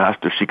and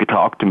asked if she could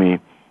talk to me.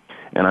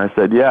 And I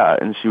said, yeah,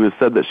 and she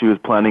said that she was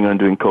planning on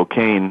doing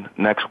cocaine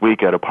next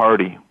week at a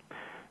party.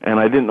 And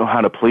I didn't know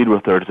how to plead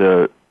with her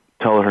to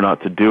tell her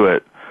not to do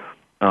it.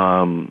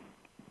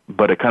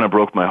 But it kind of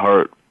broke my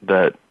heart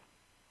that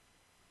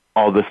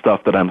all this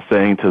stuff that I'm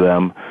saying to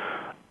them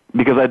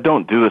because I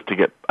don't do this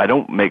I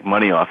don't make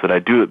money off it. I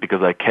do it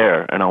because I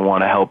care and I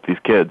want to help these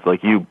kids.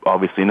 Like you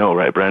obviously know,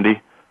 right,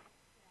 Brandy?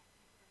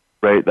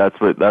 Right? That's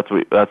what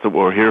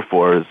we're here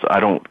for. Is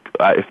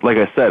like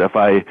I said, if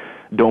I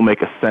don't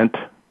make a cent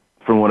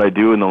from what I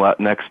do in the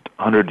next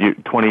 100 years,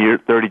 20 years,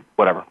 30,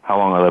 whatever, how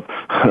long I live,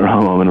 I don't know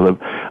how long I'm going to live.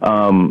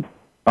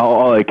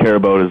 All I care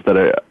about is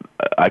that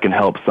I can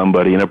help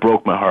somebody. And it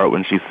broke my heart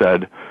when she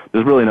said,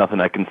 there's really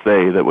nothing I can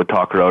say that would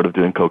talk her out of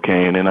doing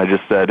cocaine. And I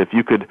just said, if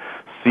you could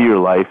see your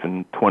life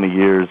in 20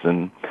 years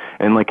and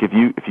like if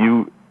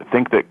you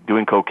think that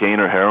doing cocaine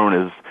or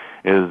heroin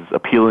is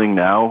appealing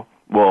now,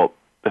 well,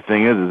 the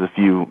thing is if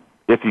you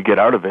get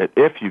out of it,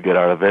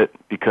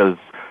 because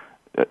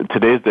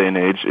today's day and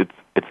age, it's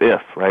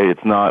if, right?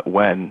 It's not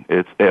when,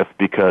 it's if,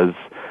 because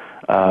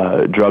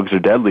drugs are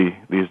deadly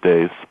these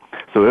days.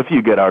 So if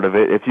you get out of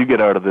it, if you get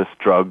out of this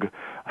drug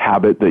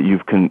habit that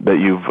you've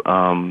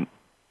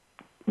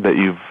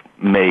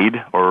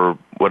made or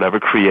whatever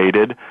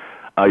created,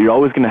 you're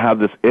always going to have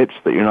this itch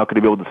that you're not going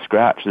to be able to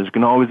scratch. There's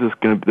always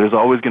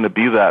going to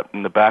be that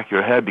in the back of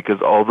your head,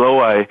 because although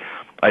I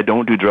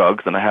don't do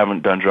drugs and I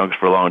haven't done drugs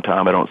for a long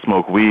time, I don't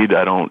smoke weed.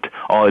 All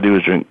I do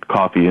is drink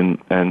coffee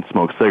and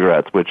smoke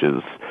cigarettes, which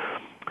is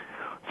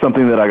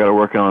something that I got to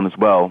work on as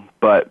well.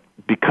 But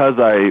because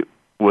I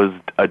was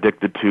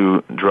addicted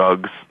to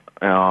drugs,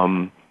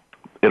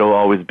 it'll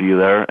always be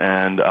there,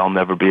 and I'll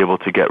never be able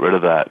to get rid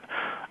of that.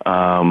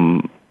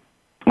 I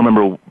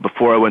remember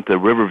before I went to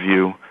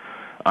Riverview,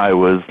 I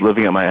was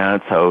living at my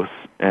aunt's house,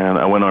 and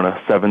I went on a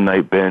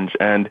 7-night binge.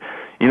 And,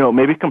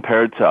 maybe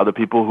compared to other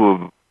people who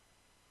have...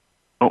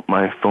 Oh,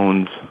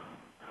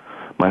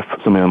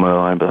 somebody on my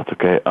line, but that's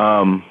okay.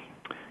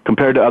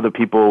 Compared to other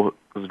people's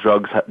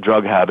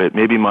drug habit,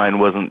 maybe mine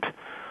wasn't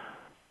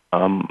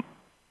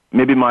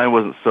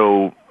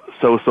so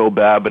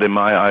bad, but in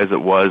my eyes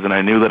it was, and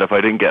I knew that if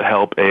I didn't get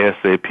help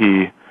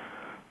ASAP,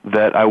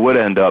 that I would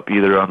end up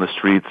either on the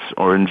streets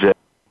or in jail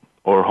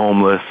or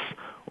homeless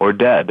or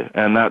dead.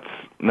 And that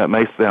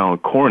may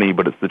sound corny,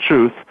 but it's the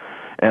truth.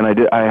 And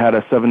I had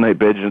a 7-night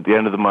binge, and at the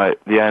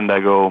end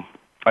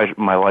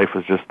my life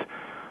was just,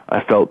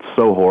 I felt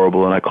so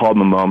horrible, and I called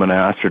my mom and I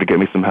asked her to get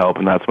me some help,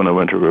 and that's when I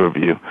went to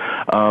Riverview.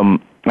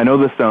 I know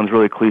this sounds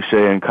really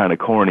cliche and kind of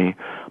corny,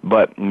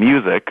 but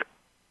music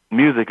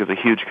is a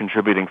huge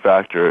contributing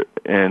factor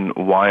in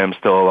why I'm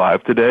still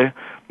alive today,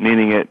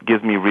 meaning it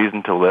gives me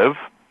reason to live.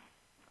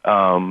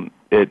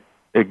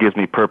 It gives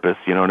me purpose,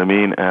 you know what I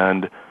mean?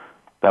 And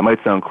that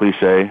might sound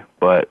cliche,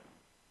 but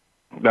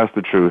that's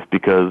the truth,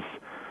 because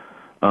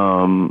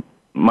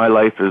my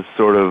life is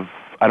sort of,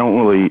 I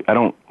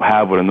don't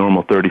have what a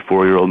normal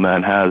 34-year-old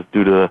man has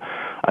due to,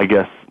 I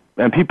guess,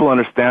 and people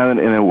understand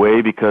it in a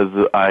way because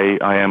I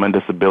am on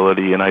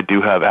disability and I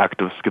do have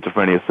active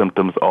schizophrenia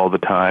symptoms all the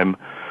time.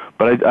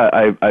 But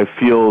I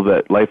feel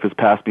that life has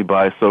passed me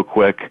by so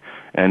quick,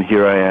 and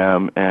here I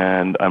am,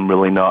 and I'm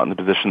really not in the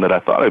position that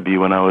I thought I'd be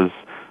when I was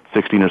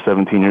 16 or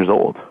 17 years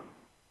old.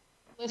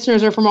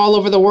 Listeners are from all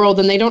over the world,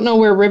 and they don't know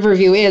where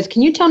Riverview is.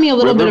 Can you tell me a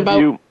little bit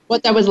about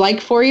what that was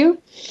like for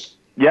you?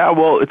 Yeah,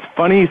 well, it's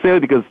funny you say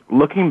that, because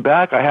looking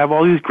back, I have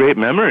all these great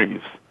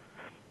memories.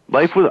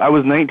 I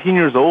was 19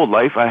 years old.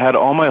 I had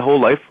my whole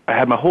life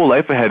ahead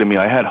of me.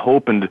 I had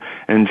hope and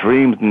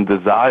dreams and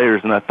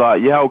desires, and I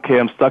thought, yeah, okay,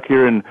 I'm stuck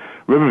here in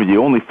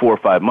Riverview, only 4 or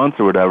 5 months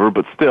or whatever,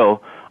 but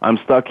still, I'm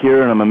stuck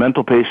here, and I'm a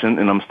mental patient,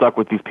 and I'm stuck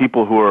with these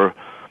people who are,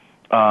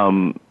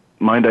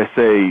 mind I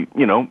say,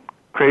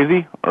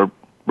 crazy, or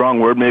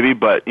wrong word maybe,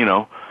 but,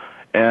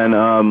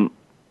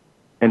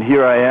 and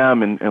here I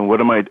am, and what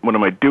am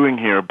I doing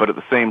here? But at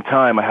the same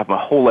time, I have my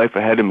whole life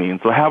ahead of me,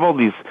 and so I have all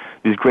these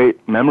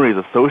great memories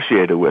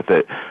associated with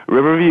it.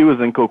 Riverview is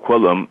in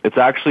Coquitlam. It's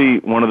actually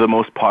one of the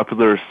most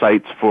popular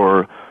sites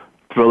for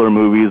thriller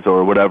movies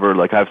or whatever.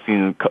 Like, I've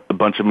seen a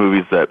bunch of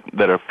movies that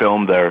are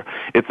filmed there.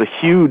 It's a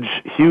huge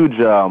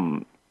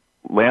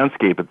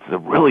landscape. It's a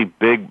really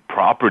big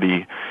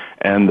property,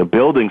 and the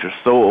buildings are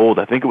so old.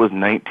 I think it was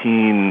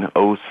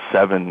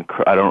 1907.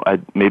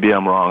 Maybe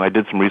I'm wrong. I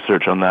did some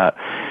research on that.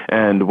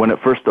 And when it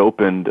first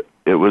opened,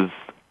 there was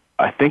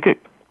a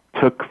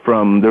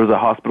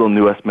hospital in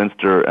New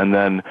Westminster, and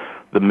then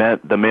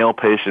the male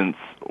patients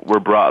were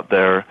brought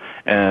there,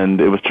 and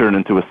it was turned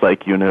into a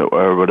psych unit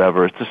or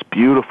whatever. It's just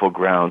beautiful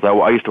grounds.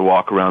 I used to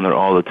walk around there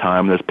all the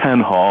time. There's Penn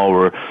Hall,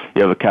 where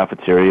you have a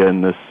cafeteria,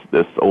 and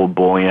this old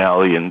bowling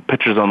alley, and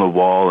pictures on the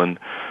wall, and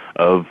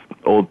of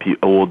old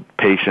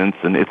patients,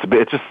 and it's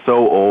just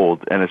so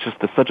old, and it's just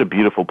such a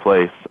beautiful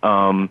place.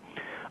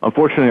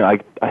 Unfortunately,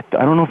 I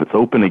don't know if it's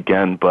open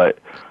again, but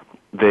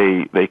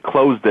they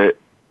closed it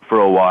for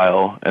a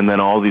while, and then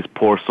all these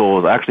poor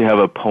souls. I actually have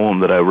a poem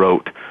that I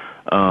wrote.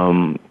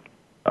 My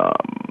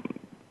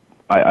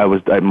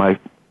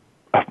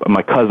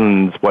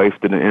cousin's wife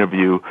did an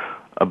interview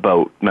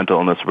about mental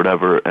illness or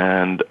whatever,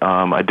 and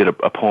I did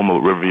a poem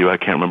about Riverview. I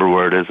can't remember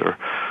where it is,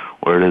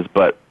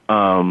 but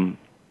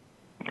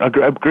a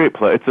great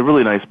place. It's a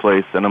really nice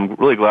place, and I'm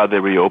really glad they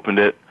reopened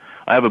it.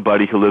 I have a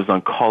buddy who lives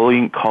on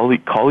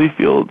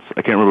Caulfields.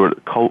 I can't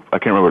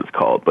remember what it's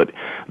called, but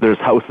there's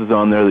houses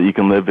on there that you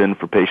can live in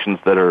for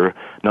patients that are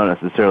not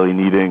necessarily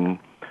needing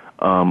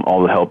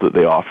all the help that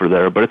they offer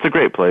there. But it's a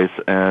great place,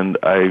 and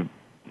I'm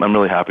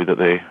really happy that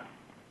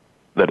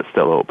it's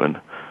still open.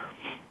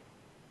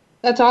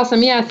 That's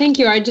awesome. Yeah, thank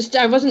you. I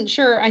wasn't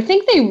sure. I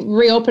think they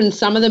reopened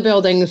some of the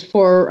buildings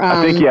for. I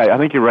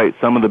think you're right.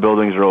 Some of the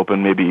buildings are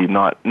open. Maybe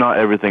not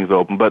everything's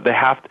open, but they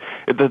have to.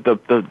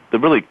 The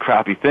really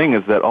crappy thing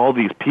is that all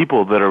these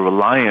people that are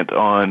reliant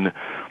on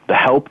the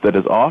help that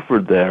is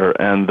offered there,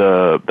 and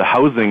the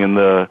housing and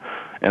the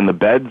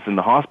beds and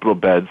the hospital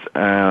beds,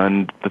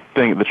 and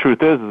the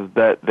truth is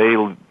that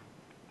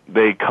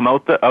they come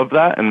out of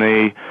that and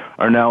they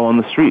are now on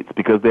the streets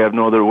because they have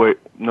no other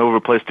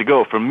place to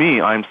go. For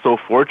me, I'm so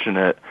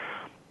fortunate.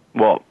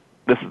 Well,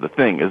 this is the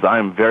thing, is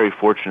I'm very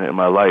fortunate in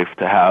my life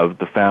to have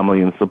the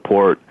family and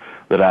support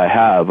that I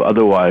have.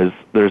 Otherwise,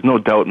 there's no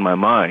doubt in my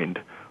mind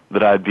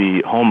that I'd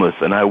be homeless,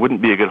 and I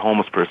wouldn't be a good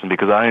homeless person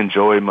because I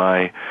enjoy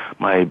my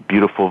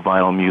beautiful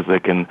vinyl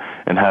music and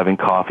having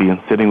coffee and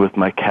sitting with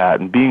my cat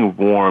and being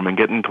warm and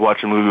getting to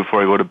watch a movie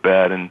before I go to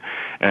bed and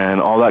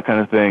all that kind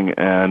of thing.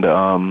 And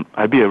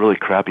I'd be a really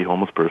crappy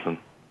homeless person.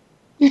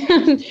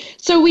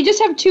 So we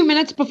just have 2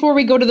 minutes before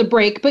we go to the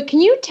break, but can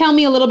you tell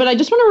me a little bit? I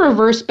just want to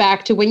reverse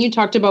back to when you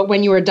talked about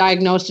when you were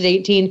diagnosed at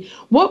 18.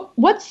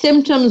 What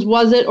symptoms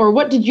was it, or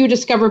what did you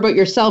discover about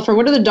yourself, or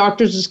what did the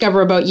doctors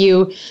discover about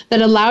you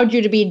that allowed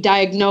you to be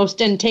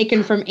diagnosed and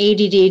taken from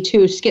ADD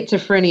to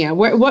schizophrenia?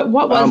 What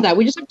was that?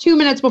 We just have 2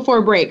 minutes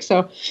before break.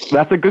 So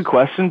that's a good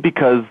question,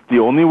 because the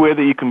only way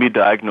that you can be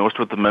diagnosed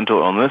with a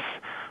mental illness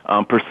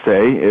per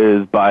se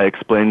is by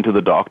explaining to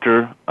the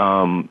doctor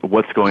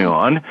what's going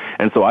on.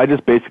 And so I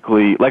just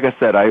basically, like I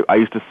said, I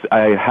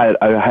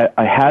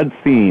had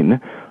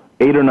seen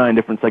 8 or 9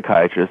 different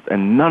psychiatrists,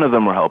 and none of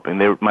them were helping.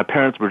 My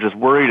parents were just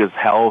worried as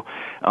hell,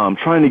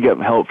 trying to get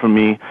help from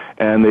me,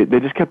 and they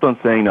just kept on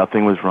saying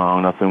nothing was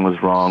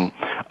wrong.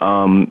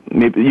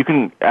 Maybe you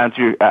can ask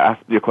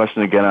your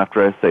question again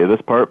after I say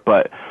this part,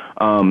 but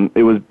I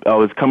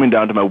was coming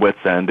down to my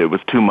wit's end. It was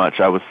too much.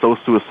 I was so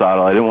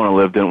suicidal. I didn't want to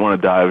live, didn't want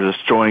to die. I was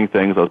destroying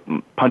things. I was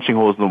punching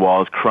holes in the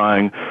walls,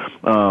 crying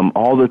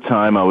all the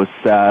time. I was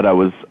sad. I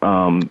was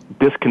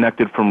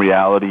disconnected from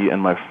reality and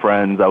my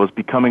friends. I was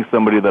becoming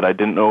somebody that I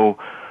didn't know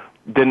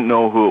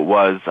who it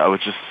was. I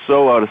was just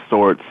so out of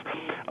sorts.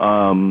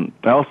 I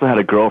also had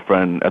a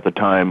girlfriend at the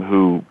time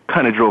who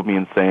kind of drove me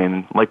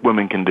insane, like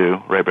women can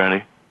do, right,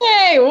 Brandy?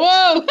 Hey,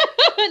 whoa.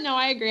 No,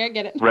 I agree. I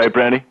get it. Right,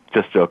 Brandy?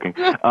 Just joking.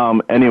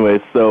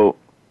 Anyway, so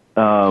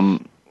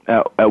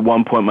at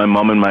one point, my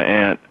mom and my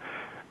aunt,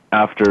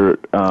 after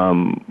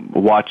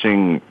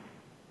watching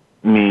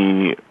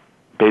me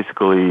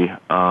basically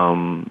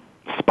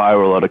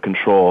spiral out of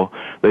control,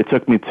 they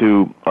took me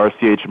to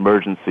RCH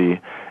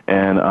Emergency,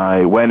 and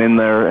I went in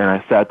there and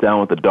I sat down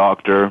with the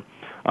doctor.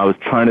 I was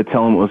trying to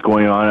tell him what was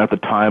going on. At the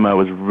time, I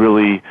was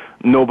really,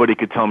 nobody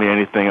could tell me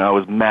anything. I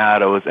was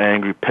mad, I was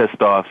angry,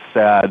 pissed off,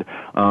 sad.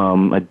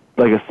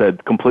 Like I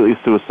said, completely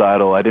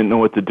suicidal. I didn't know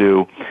what to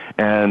do.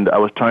 And I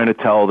was trying to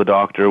tell the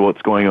doctor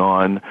what's going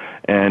on,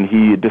 and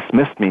he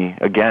dismissed me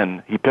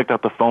again. He picked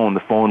up the phone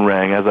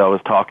rang as I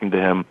was talking to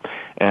him,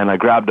 and I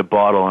grabbed a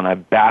bottle and I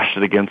bashed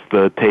it against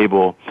the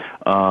table.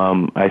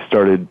 I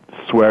started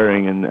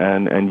swearing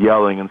and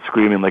yelling and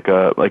screaming like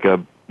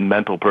a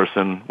mental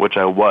person, which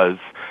I was,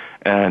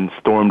 and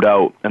stormed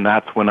out. And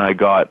that's when I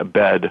got a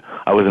bed.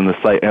 I was in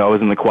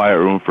the quiet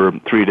room for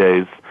 3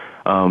 days,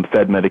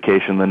 fed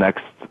medication.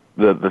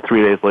 The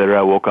 3 days later,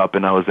 I woke up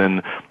and I was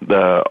in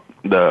the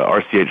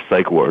RCH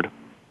psych ward.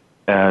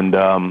 And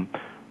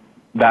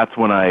that's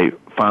when I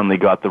finally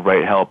got the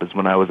right help, is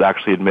when I was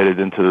actually admitted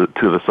to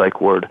the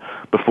psych ward.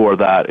 Before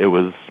that, it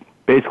was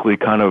basically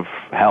kind of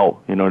hell,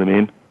 you know what I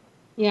mean?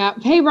 Yeah.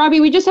 Hey, Robbie,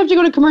 we just have to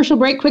go to commercial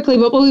break quickly,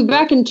 but we'll be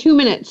back in 2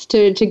 minutes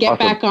to get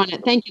back on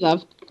it. Thank you,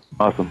 love.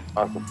 Awesome.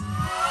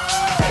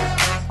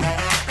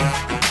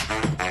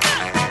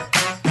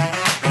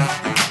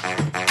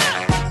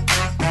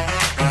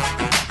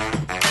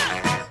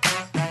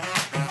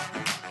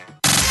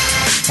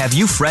 Have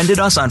you friended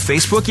us on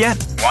Facebook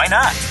yet? Why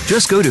not?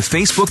 Just go to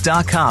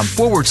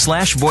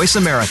facebook.com/Voice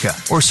America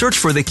or search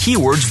for the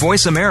keywords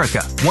Voice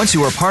America. Once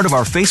you are part of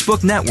our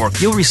Facebook network,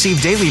 you'll receive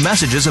daily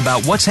messages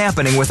about what's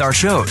happening with our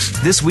shows,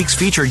 this week's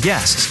featured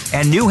guests,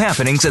 and new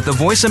happenings at the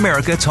Voice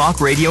America Talk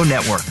Radio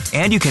Network.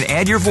 And you can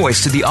add your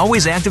voice to the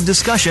always active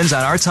discussions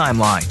on our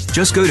timeline.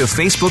 Just go to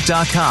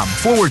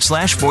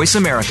facebook.com/Voice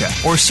America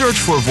or search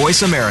for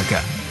Voice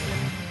America.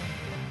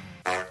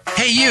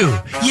 Hey, you.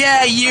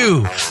 Yeah,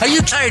 you. Are you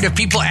tired of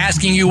people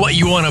asking you what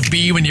you want to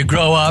be when you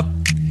grow up?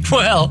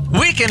 Well,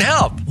 we can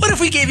help. What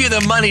if we gave you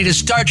the money to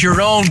start your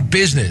own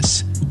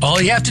business?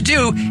 All you have to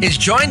do is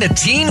join the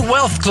Teen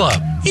Wealth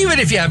Club. Even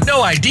if you have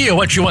no idea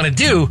what you want to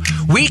do,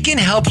 we can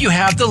help you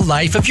have the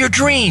life of your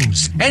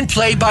dreams and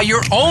play by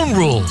your own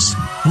rules.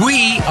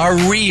 We are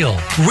real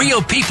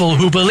people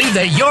who believe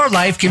that your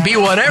life can be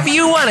whatever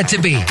you want it to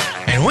be.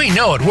 And we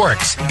know it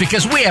works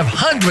because we have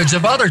hundreds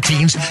of other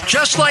teens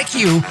just like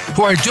you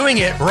who are doing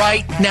it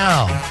right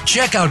now.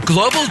 Check out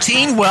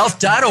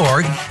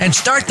globalteenwealth.org and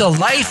start the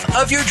life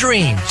of your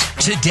dreams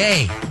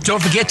today.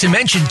 Don't forget to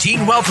mention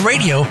Teen Wealth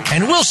Radio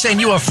and we'll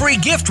send you a free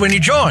gift when you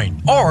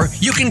join. Or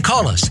you can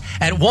call us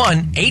at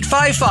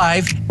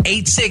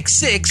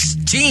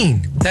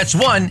 1-855-866-TEEN. That's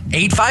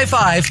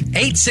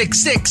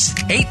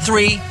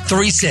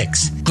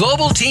 1-855-866-8336.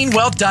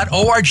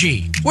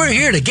 globalteenwealth.org. We're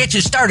here to get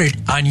you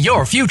started on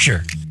your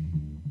future.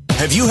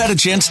 Have you had a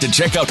chance to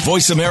check out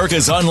Voice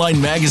America's online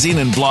magazine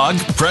and blog,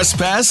 Press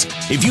Pass?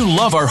 If you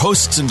love our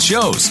hosts and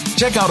shows,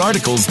 check out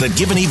articles that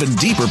give an even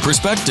deeper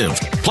perspective,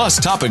 plus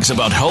topics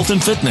about health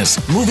and fitness,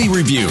 movie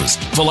reviews,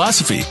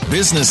 philosophy,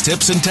 business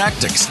tips and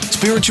tactics,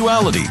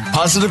 spirituality,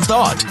 positive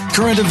thought,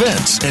 current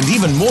events, and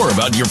even more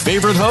about your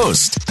favorite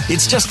host.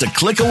 It's just a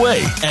click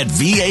away at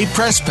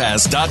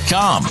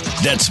vapresspass.com.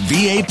 That's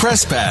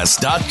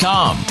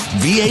vapresspass.com.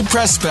 VA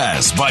Press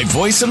Pass by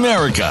Voice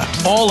America.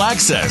 All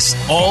access,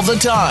 all the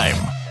time.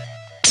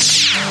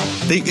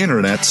 The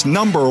Internet's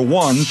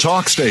 #1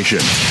 talk station.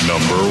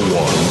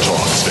 #1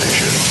 talk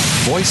station.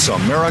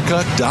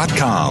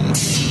 VoiceAmerica.com.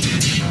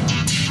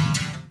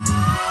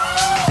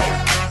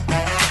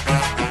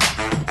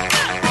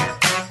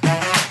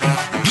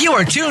 You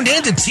are tuned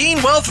in to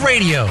Teen Wealth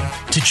Radio.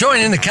 To join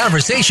in the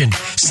conversation,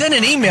 send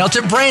an email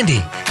to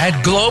Brandy at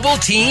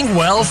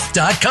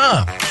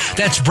globalteenwealth.com.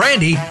 That's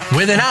Brandy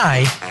with an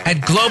I at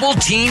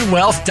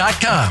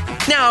globalteenwealth.com.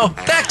 Now,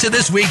 back to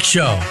this week's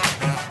show.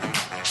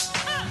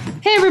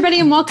 Hey everybody,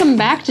 and welcome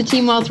back to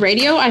Teen Wealth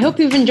Radio. I hope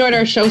you've enjoyed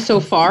our show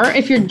so far.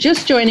 If you're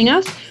just joining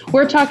us,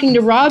 we're talking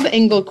to Rob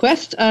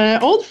Engelquist,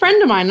 an old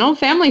friend of mine, an old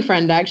family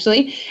friend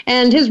actually,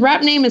 and his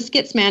rap name is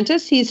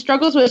Skitsmantis. He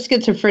struggles with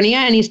schizophrenia,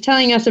 and he's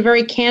telling us a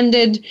very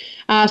candid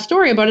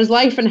story about his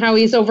life and how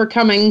he's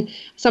overcoming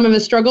some of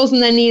his struggles.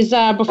 And then he's,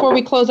 before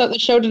we close out the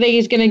show today,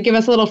 he's going to give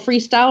us a little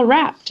freestyle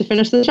rap to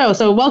finish the show.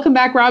 So welcome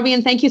back, Robbie,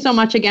 and thank you so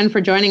much again for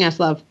joining us,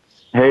 love.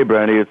 Hey,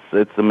 Brandy,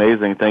 it's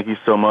amazing. Thank you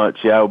so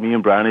much. Yeah, me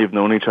and Brandy have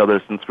known each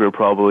other since we were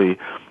probably,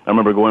 I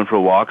remember going for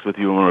walks with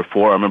you when we were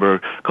 4. I remember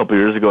a couple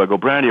of years ago, I go,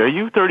 Brandy, are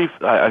you 30?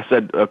 I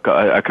said,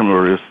 I can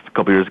remember this a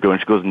couple of years ago,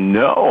 and she goes,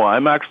 no,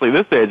 I'm actually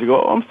this age. I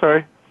go, oh, I'm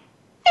sorry.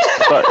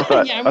 I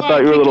thought you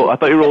were I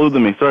thought you were older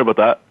than me. Sorry about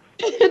that.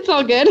 It's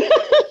all good.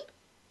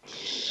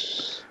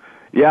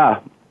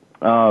 Yeah.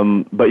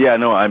 But yeah,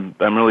 no, I'm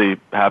really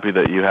happy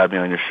that you had me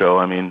on your show.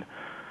 I mean,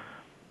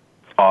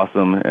 it's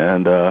awesome.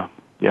 And,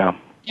 yeah.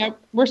 Yep,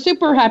 we're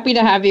super happy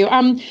to have you.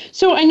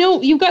 So I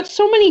know you've got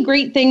so many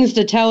great things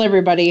to tell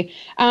everybody.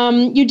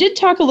 You did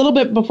talk a little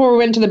bit before we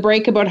went to the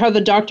break about how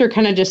the doctor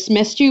kind of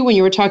dismissed you when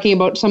you were talking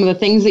about some of the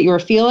things that you were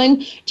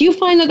feeling. Do you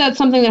find that that's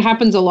something that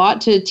happens a lot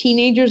to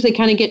teenagers? They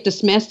kind of get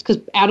dismissed because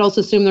adults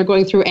assume they're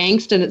going through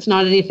angst and it's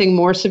not anything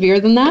more severe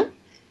than that?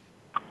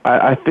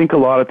 I think a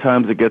lot of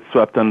times it gets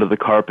swept under the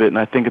carpet, and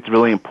I think it's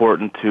really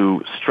important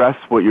to stress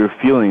what you're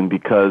feeling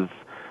because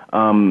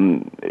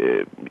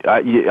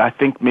I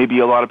think maybe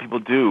a lot of people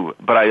do,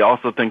 but I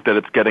also think that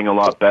it's getting a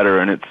lot better,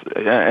 and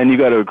you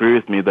got to agree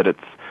with me that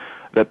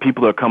that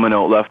people are coming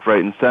out left,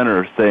 right, and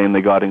center saying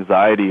they got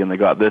anxiety and they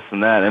got this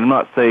and that. And I'm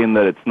not saying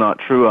that it's not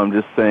true. I'm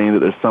just saying that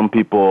there's some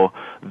people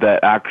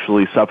that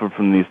actually suffer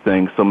from these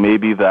things. So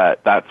maybe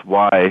that's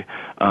why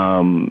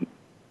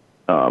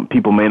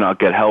people may not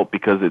get help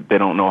because they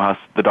don't know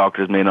the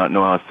doctors may not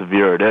know how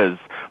severe it is.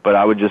 But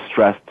I would just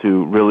stress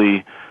to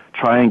really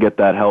try and get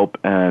that help,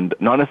 and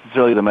not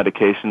necessarily the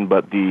medication,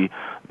 but the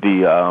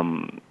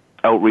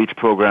outreach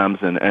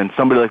programs, and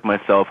somebody like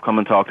myself, come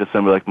and talk to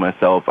somebody like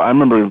myself. I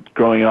remember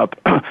growing up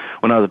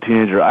when I was a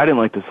teenager, I didn't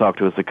like to talk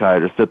to a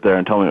psychiatrist, sit there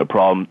and tell him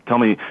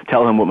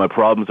what my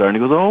problems are, and he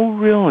goes, oh,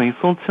 really?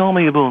 So tell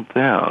me about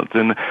that,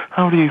 and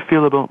how do you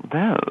feel about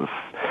this?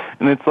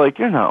 And it's like,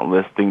 you're not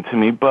listening to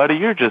me, buddy.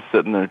 You're just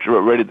sitting there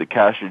ready to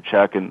cash your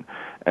check, and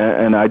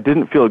I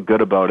didn't feel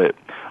good about it.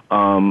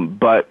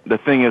 But the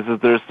thing is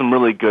there's some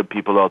really good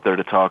people out there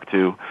to talk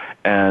to,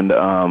 and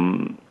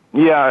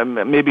yeah,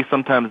 maybe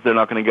sometimes they're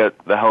not going to get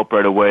the help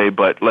right away,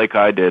 but like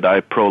I did, I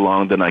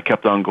prolonged and I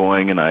kept on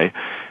going, and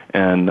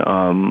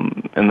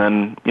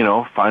then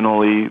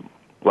finally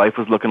life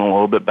was looking a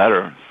little bit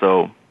better.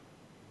 So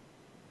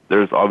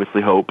there's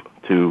obviously hope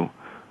to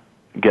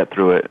get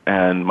through it.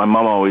 And my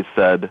mom always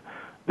said,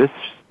 "This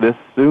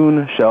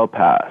soon shall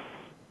pass,"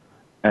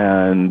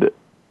 and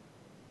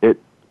it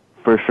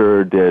for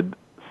sure did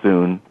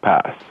soon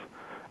pass.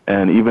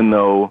 And even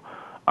though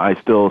I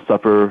still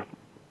suffer,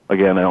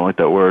 again, I don't like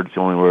that word, it's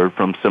the only word,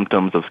 from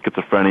symptoms of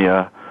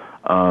schizophrenia,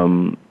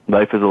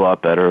 life is a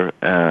lot better,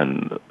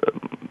 and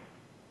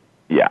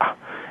yeah.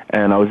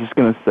 And I was just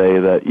going to say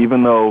that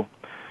even though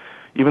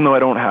I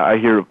don't I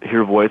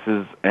hear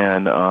voices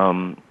and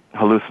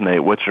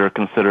hallucinate, which are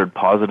considered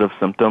positive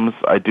symptoms,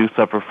 I do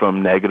suffer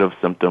from negative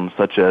symptoms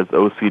such as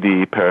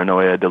OCD,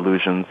 paranoia,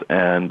 delusions,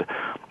 and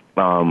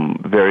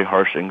very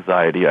harsh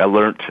anxiety. I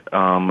learned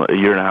a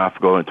year and a half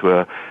ago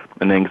into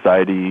an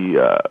anxiety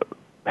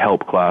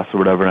help class or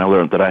whatever, and I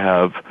learned that I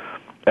have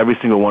every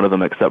single one of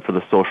them except for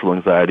the social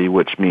anxiety,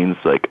 which means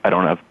like I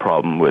don't have a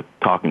problem with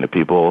talking to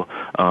people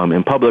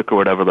in public or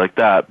whatever like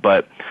that.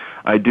 But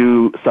I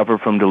do suffer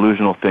from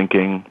delusional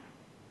thinking.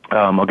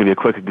 I'll give you a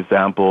quick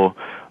example.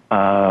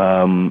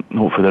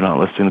 Hopefully they're not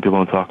listening to people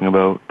I'm talking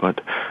about,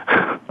 but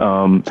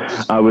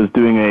I was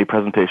doing a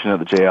presentation at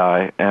the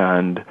JI,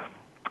 and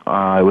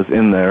I was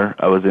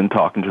in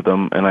talking to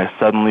them, and I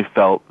suddenly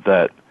felt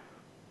that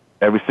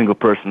every single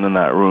person in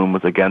that room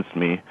was against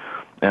me,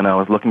 and I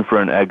was looking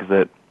for an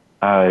exit.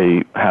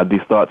 I had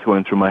these thoughts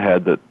going through my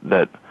head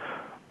that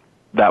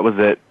was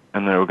it,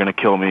 and they were going to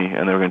kill me,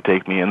 and they were going to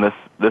take me, and this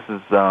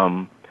is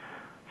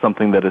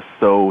something that is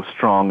so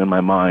strong in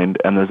my mind,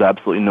 and there's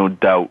absolutely no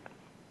doubt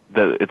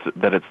that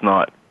it's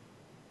not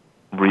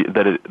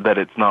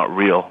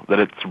real, that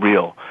it's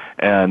real,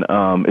 and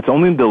it's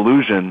only an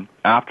delusion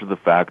after the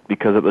fact,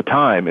 because at the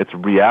time it's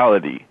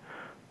reality.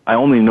 I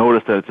only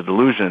noticed that it's a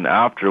delusion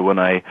after, when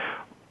I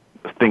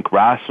think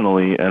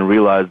rationally and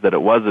realize that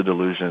it was a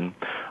delusion.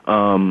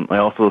 I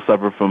also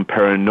suffer from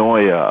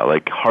paranoia,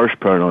 like harsh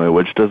paranoia,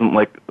 which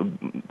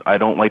I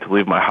don't like to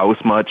leave my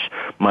house much.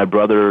 My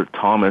brother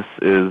Thomas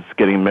is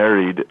getting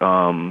married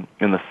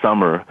in the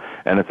summer,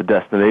 and it's a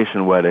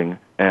destination wedding.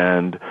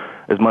 And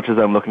as much as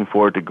I'm looking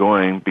forward to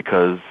going,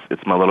 because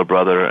it's my little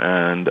brother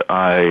and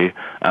I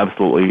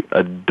absolutely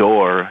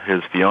adore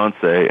his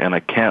fiance and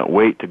I can't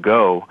wait to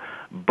go,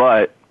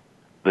 but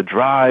the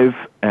drive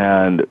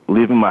and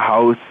leaving my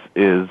house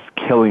is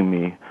killing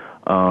me.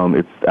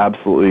 It's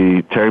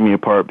absolutely tearing me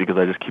apart because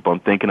I just keep on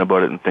thinking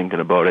about it and thinking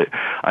about it.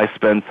 I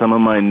spend some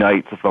of my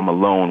nights, if I'm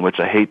alone, which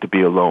I hate to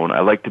be alone.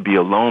 I like to be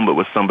alone, but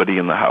with somebody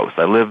in the house.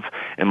 I live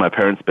in my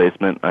parents'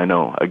 basement. I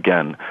know,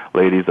 again,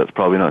 ladies, that's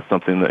probably not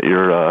something that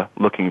you're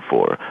looking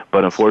for.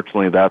 But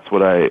unfortunately, that's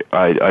what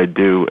I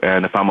do.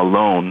 And if I'm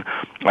alone,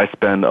 I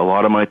spend a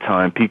lot of my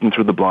time peeking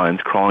through the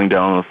blinds, crawling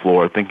down on the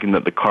floor, thinking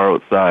that the car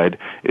outside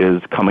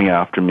is coming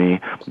after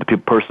me. The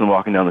person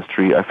walking down the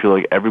street, I feel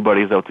like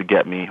everybody's out to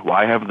get me.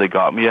 Why haven't they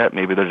got me yet?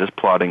 Maybe they're just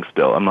plotting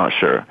still. I'm not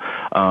sure.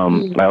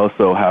 I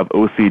also have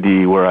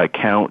OCD, where I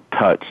count,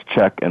 touch,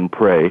 check, and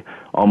pray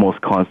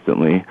almost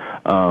constantly.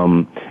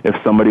 If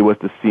somebody was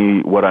to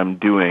see what I'm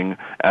doing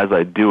as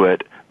I do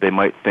it, they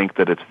might think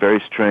that it's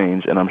very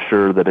strange, and I'm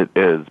sure that it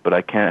is, but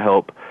I can't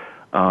help.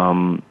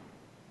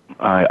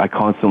 I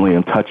constantly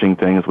am touching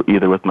things,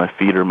 either with my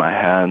feet or my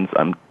hands.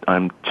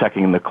 I'm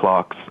checking the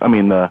clocks. I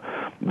mean the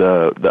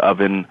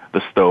oven,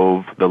 the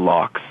stove, the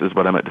locks is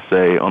what I meant to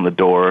say, on the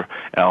door.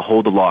 And I'll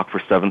hold the lock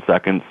for 7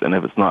 seconds, and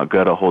if it's not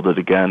good, I'll hold it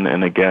again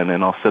and again,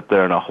 and I'll sit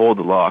there and I'll hold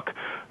the lock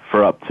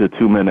for up to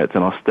 2 minutes,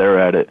 and I'll stare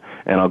at it,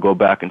 and I'll go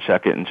back and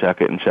check it and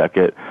check it and check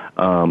it.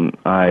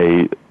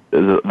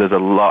 There's a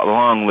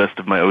long list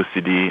of my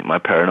OCD, my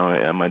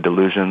paranoia, and my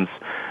delusions,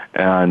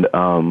 and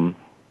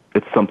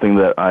it's something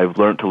that I've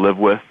learned to live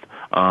with.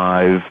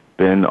 I've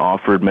been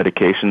offered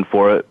medication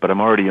for it, but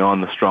I'm already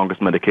on the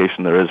strongest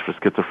medication there is for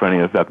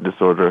schizophrenia affective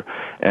disorder,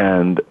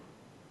 and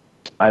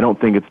I don't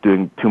think it's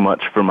doing too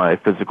much for my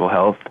physical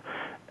health,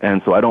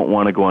 and so I don't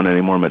want to go on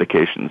any more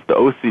medications. The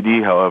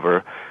OCD,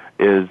 however,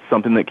 is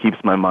something that keeps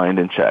my mind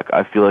in check.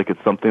 I feel like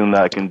it's something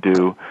that I can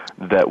do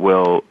that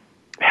will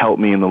help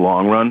me in the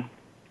long run.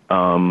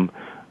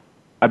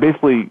 I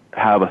basically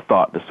have a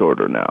thought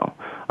disorder now.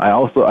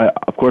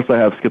 Of course I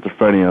have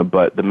schizophrenia,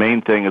 but the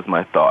main thing is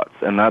my thoughts,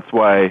 and that's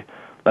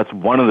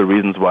one of the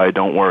reasons why I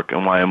don't work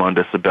and why I'm on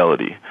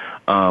disability.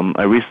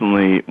 My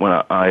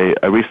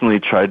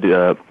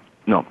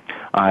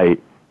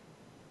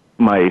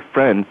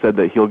friend said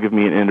that he'll give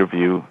me an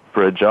interview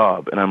for a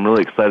job, and I'm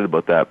really excited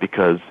about that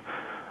because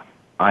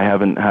I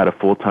haven't had a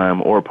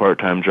full-time or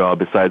part-time job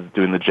besides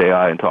doing the JI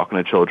and talking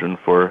to children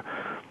for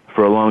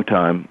a long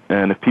time.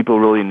 And if people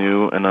really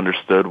knew and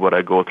understood what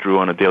I go through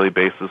on a daily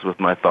basis with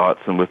my thoughts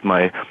and with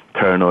my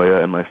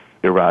paranoia and my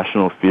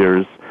irrational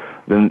fears,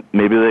 then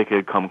maybe they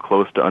could come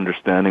close to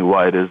understanding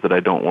why it is that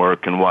I don't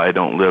work and why I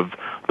don't live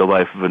the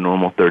life of a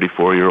normal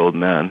 34-year-old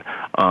man.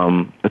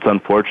 It's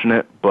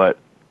unfortunate, but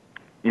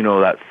you know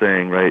that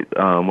saying, right?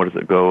 Where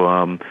does it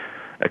go?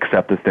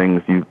 Accept the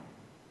things you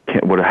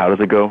can't. How does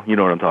it go? You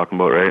know what I'm talking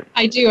about, right?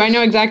 I do. I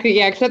know exactly.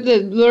 Yeah. Accept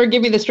the Lord,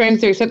 give me the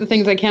strength to accept the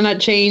things I cannot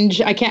change.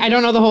 I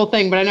don't know the whole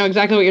thing, but I know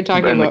exactly what you're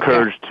talking about. And the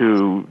courage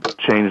to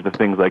change the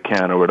things I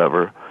can or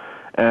whatever.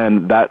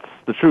 And that's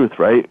the truth,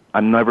 right?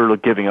 I'm never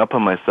giving up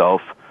on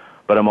myself,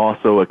 but I'm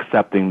also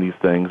accepting these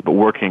things, but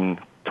working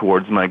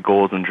towards my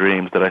goals and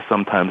dreams that I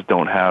sometimes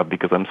don't have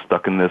because I'm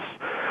stuck in this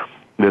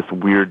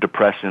weird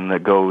depression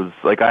that goes,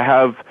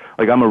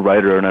 I'm a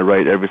writer and I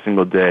write every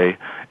single day,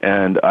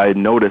 and I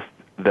noticed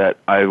that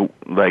 2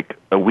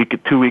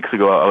 weeks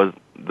ago,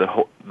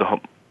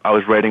 I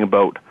was writing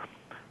about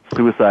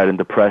suicide and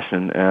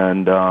depression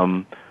and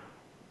all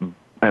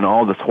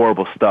this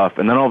horrible stuff.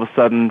 And then all of a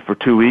sudden, for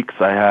 2 weeks,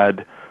 I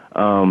had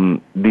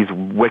these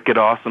wicked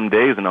awesome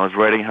days, and I was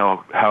writing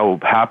how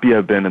happy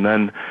I've been. And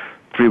then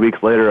 3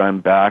 weeks later, I'm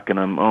back, and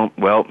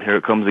here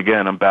it comes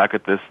again. I'm back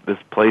at this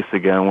place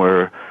again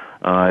where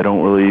I'm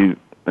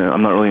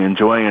not really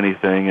enjoying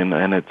anything,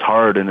 and it's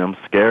hard, and I'm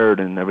scared,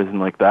 and everything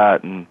like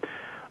that. And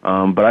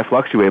But I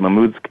fluctuate. My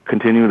moods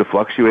continue to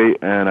fluctuate,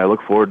 and I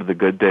look forward to the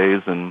good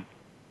days and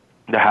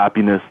the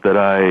happiness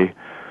that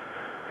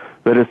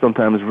is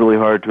sometimes really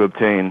hard to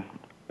obtain.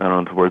 I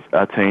don't know the words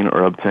attain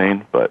or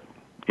obtain, but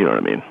you know what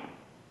I mean.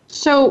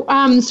 So,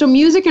 so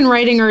music and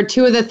writing are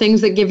two of the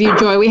things that give you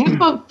joy. We have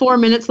about 4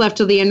 minutes left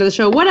till the end of the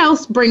show. What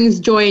else brings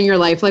joy in your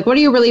life? Like, what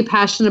are you really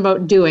passionate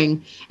about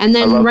doing? And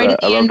then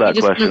at the end, we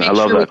just want to make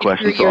sure we can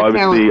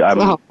hear your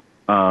talent.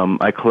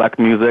 I collect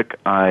music.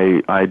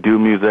 I do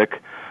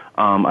music.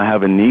 I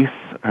have a niece.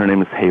 Her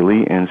name is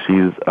Haley, and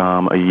she's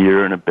a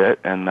year and a bit,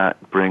 and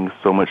that brings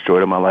so much joy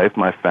to my life.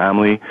 My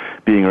family,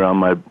 being around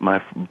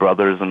my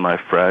brothers and my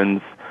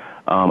friends.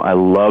 I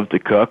love to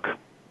cook.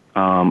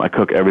 I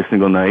cook every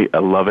single night. I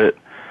love it.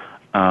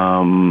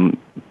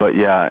 But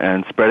yeah,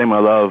 and spreading my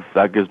love,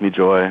 that gives me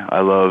joy.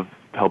 I love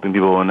helping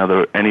people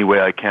any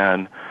way I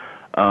can.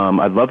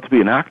 I'd love to be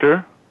an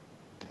actor.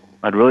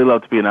 I'd really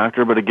love to be an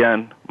actor, but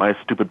again, my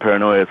stupid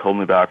paranoia has held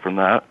me back from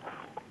that.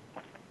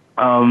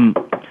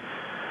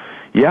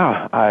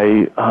 Yeah,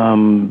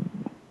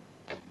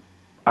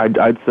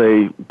 I'd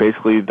say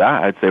basically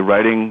that. I'd say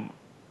writing,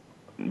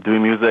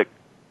 doing music,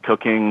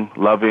 cooking,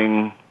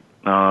 loving.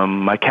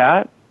 My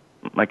cat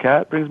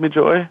brings me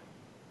joy.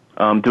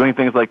 Doing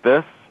things like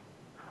this.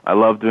 I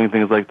love doing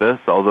things like this,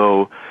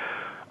 although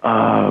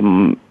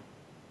sometimes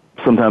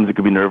it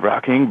could be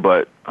nerve-wracking,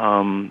 but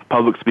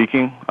public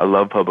speaking, I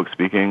love public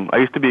speaking. I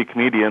used to be a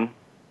comedian.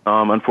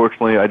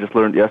 Unfortunately, I just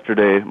learned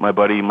yesterday, my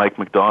buddy Mike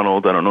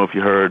McDonald, I don't know if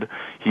you heard,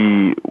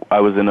 I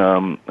was in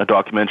a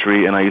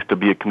documentary, and I used to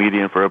be a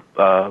comedian for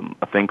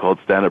a thing called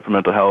Stand Up for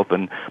Mental Health,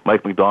 and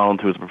Mike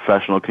McDonald, who is a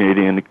professional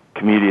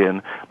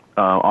comedian,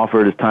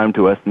 offered his time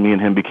to us, and me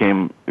and him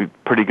became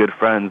pretty good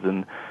friends,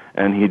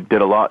 and he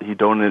did a lot. He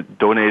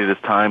donated his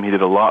time. He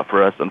did a lot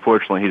for us.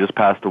 Unfortunately, he just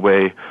passed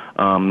away,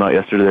 not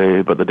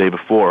yesterday, but the day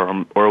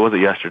before, or was it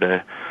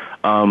yesterday?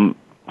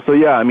 So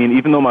yeah, I mean,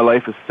 even though my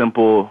life is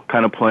simple,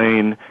 kind of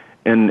plain,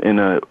 in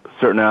a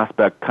certain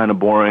aspect, kind of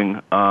boring,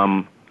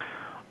 on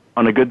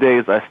the good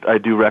days, I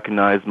do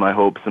recognize my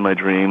hopes and my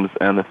dreams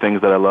and the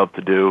things that I love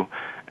to do,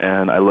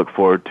 and I look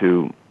forward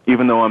to,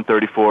 even though I'm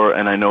 34,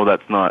 and I know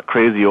that's not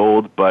crazy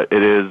old, but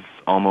it is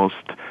almost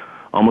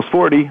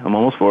 40. I'm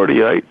almost 40,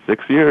 right?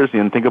 6 years.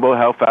 And think about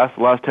how fast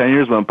the last 10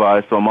 years went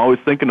by. So I'm always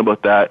thinking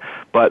about that.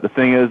 But the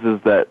thing is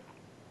that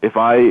if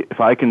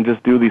I can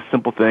just do these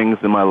simple things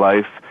in my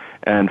life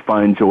and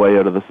find joy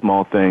out of the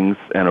small things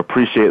and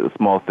appreciate the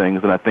small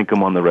things, then I think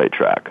I'm on the right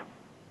track.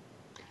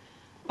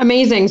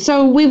 Amazing.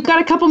 So we've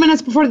got a couple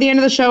minutes before the end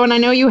of the show, and I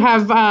know you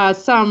have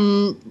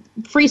some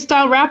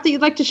freestyle rap that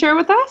you'd like to share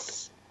with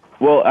us.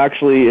 Well,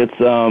 actually,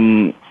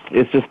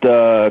 it's just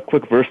a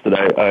quick verse that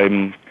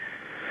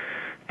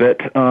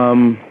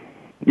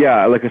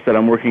yeah, like I said,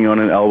 I'm working on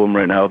an album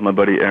right now with my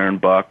buddy Aaron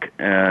Buck,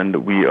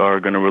 and we are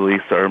going to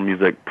release our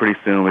music pretty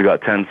soon. We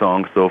got 10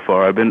 songs so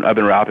far. I've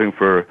been rapping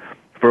for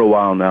a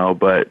while now,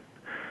 but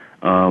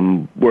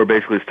we're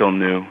basically still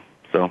new.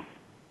 So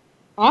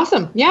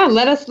awesome. Yeah,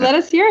 let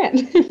us hear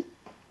it.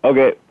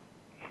 Okay,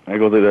 I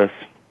go through this.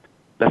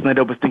 Last night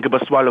I was thinking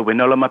about swallowing.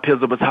 All of my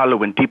pills I was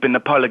hollowing. Deep in the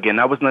parlor again.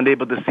 I was not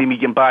able to see me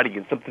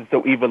embodying something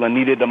so evil I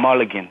needed them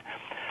all again.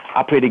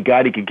 I pray to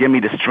God he could give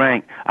me the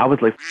strength. I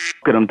was like,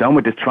 it, I'm done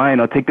with this trying.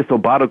 I'll take this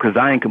old bottle because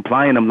I ain't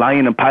complying. I'm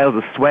lying in piles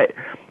of sweat.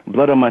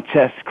 Blood on my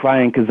chest,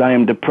 crying because I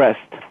am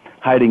depressed.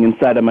 Hiding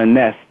inside of my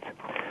nest.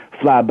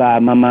 Fly by,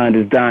 my mind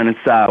is dying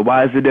inside.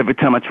 Why is it every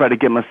time I try to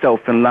get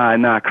myself in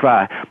line, I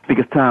cry?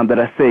 Biggest time that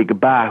I say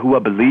goodbye, who I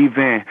believe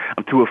in,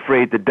 I'm too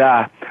afraid to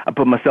die. I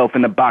put myself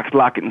in a box,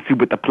 lock it, and see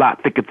what the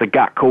plot thickens. I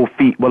got cold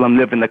feet while I'm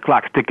living, the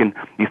clock's ticking.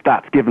 These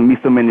thoughts giving me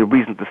so many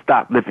reasons to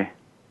stop living.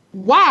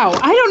 Wow,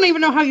 I don't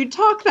even know how you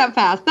talk that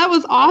fast. That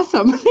was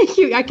awesome. Thank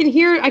you. I can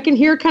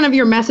hear kind of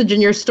your message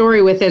and your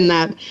story within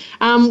that.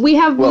 We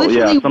have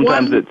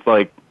sometimes it's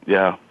like,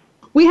 yeah.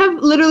 We have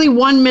literally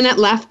 1 minute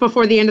left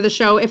before the end of the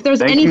show. If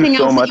there's anything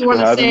else that you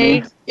want to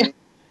say,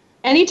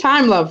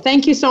 anytime, love.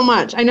 Thank you so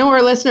much. I know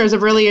our listeners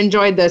have really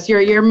enjoyed this.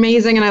 You're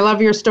amazing, and I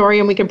love your story,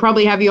 and we can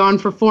probably have you on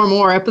for 4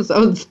 more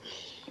episodes.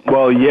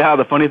 Well, yeah,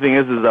 the funny thing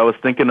is I was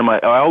thinking I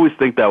always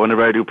think that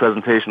whenever I do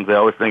presentations, I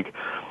always think,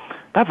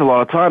 that's a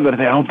lot of time that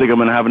I don't think I'm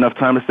going to have enough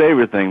time to say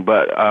everything,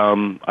 but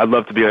I'd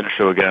love to be on the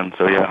show again,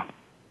 so yeah.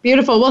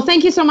 Beautiful. Well,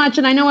 thank you so much.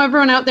 And I know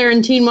everyone out there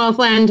in Teen Wealth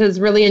Land has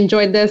really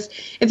enjoyed this.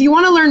 If you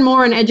want to learn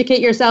more and educate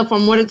yourself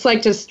on what it's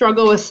like to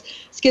struggle with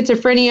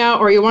schizophrenia,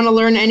 or you want to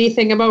learn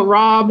anything about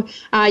Rob,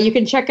 you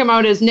can check him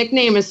out. His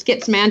nickname is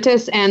Skits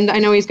Mantis, and I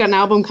know he's got an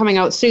album coming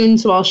out soon,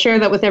 so I'll share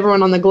that with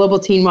everyone on the Global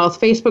Teen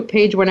Wealth Facebook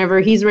page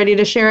whenever he's ready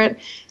to share it.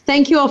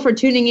 Thank you all for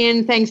tuning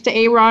in. Thanks to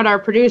A-Rod, our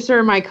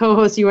producer, my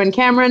co-host, Ewan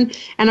Cameron,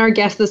 and our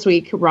guest this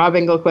week, Rob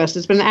Engelquist.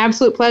 It's been an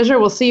absolute pleasure.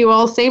 We'll see you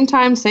all same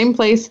time, same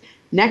place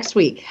next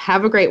week.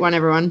 Have a great one,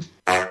 everyone.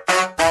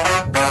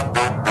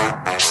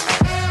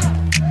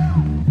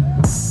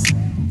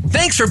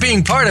 Thanks for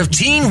being part of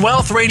Teen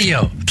Wealth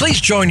Radio.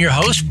 Please join your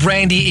host,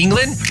 Brandy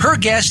England, her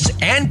guests,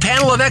 and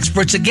panel of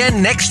experts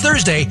again next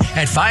Thursday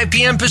at 5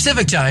 p.m.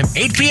 Pacific Time,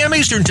 8 p.m.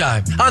 Eastern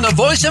Time on the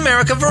Voice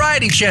America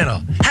Variety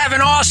Channel. Have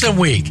an awesome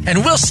week,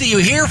 and we'll see you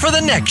here for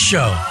the next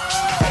show.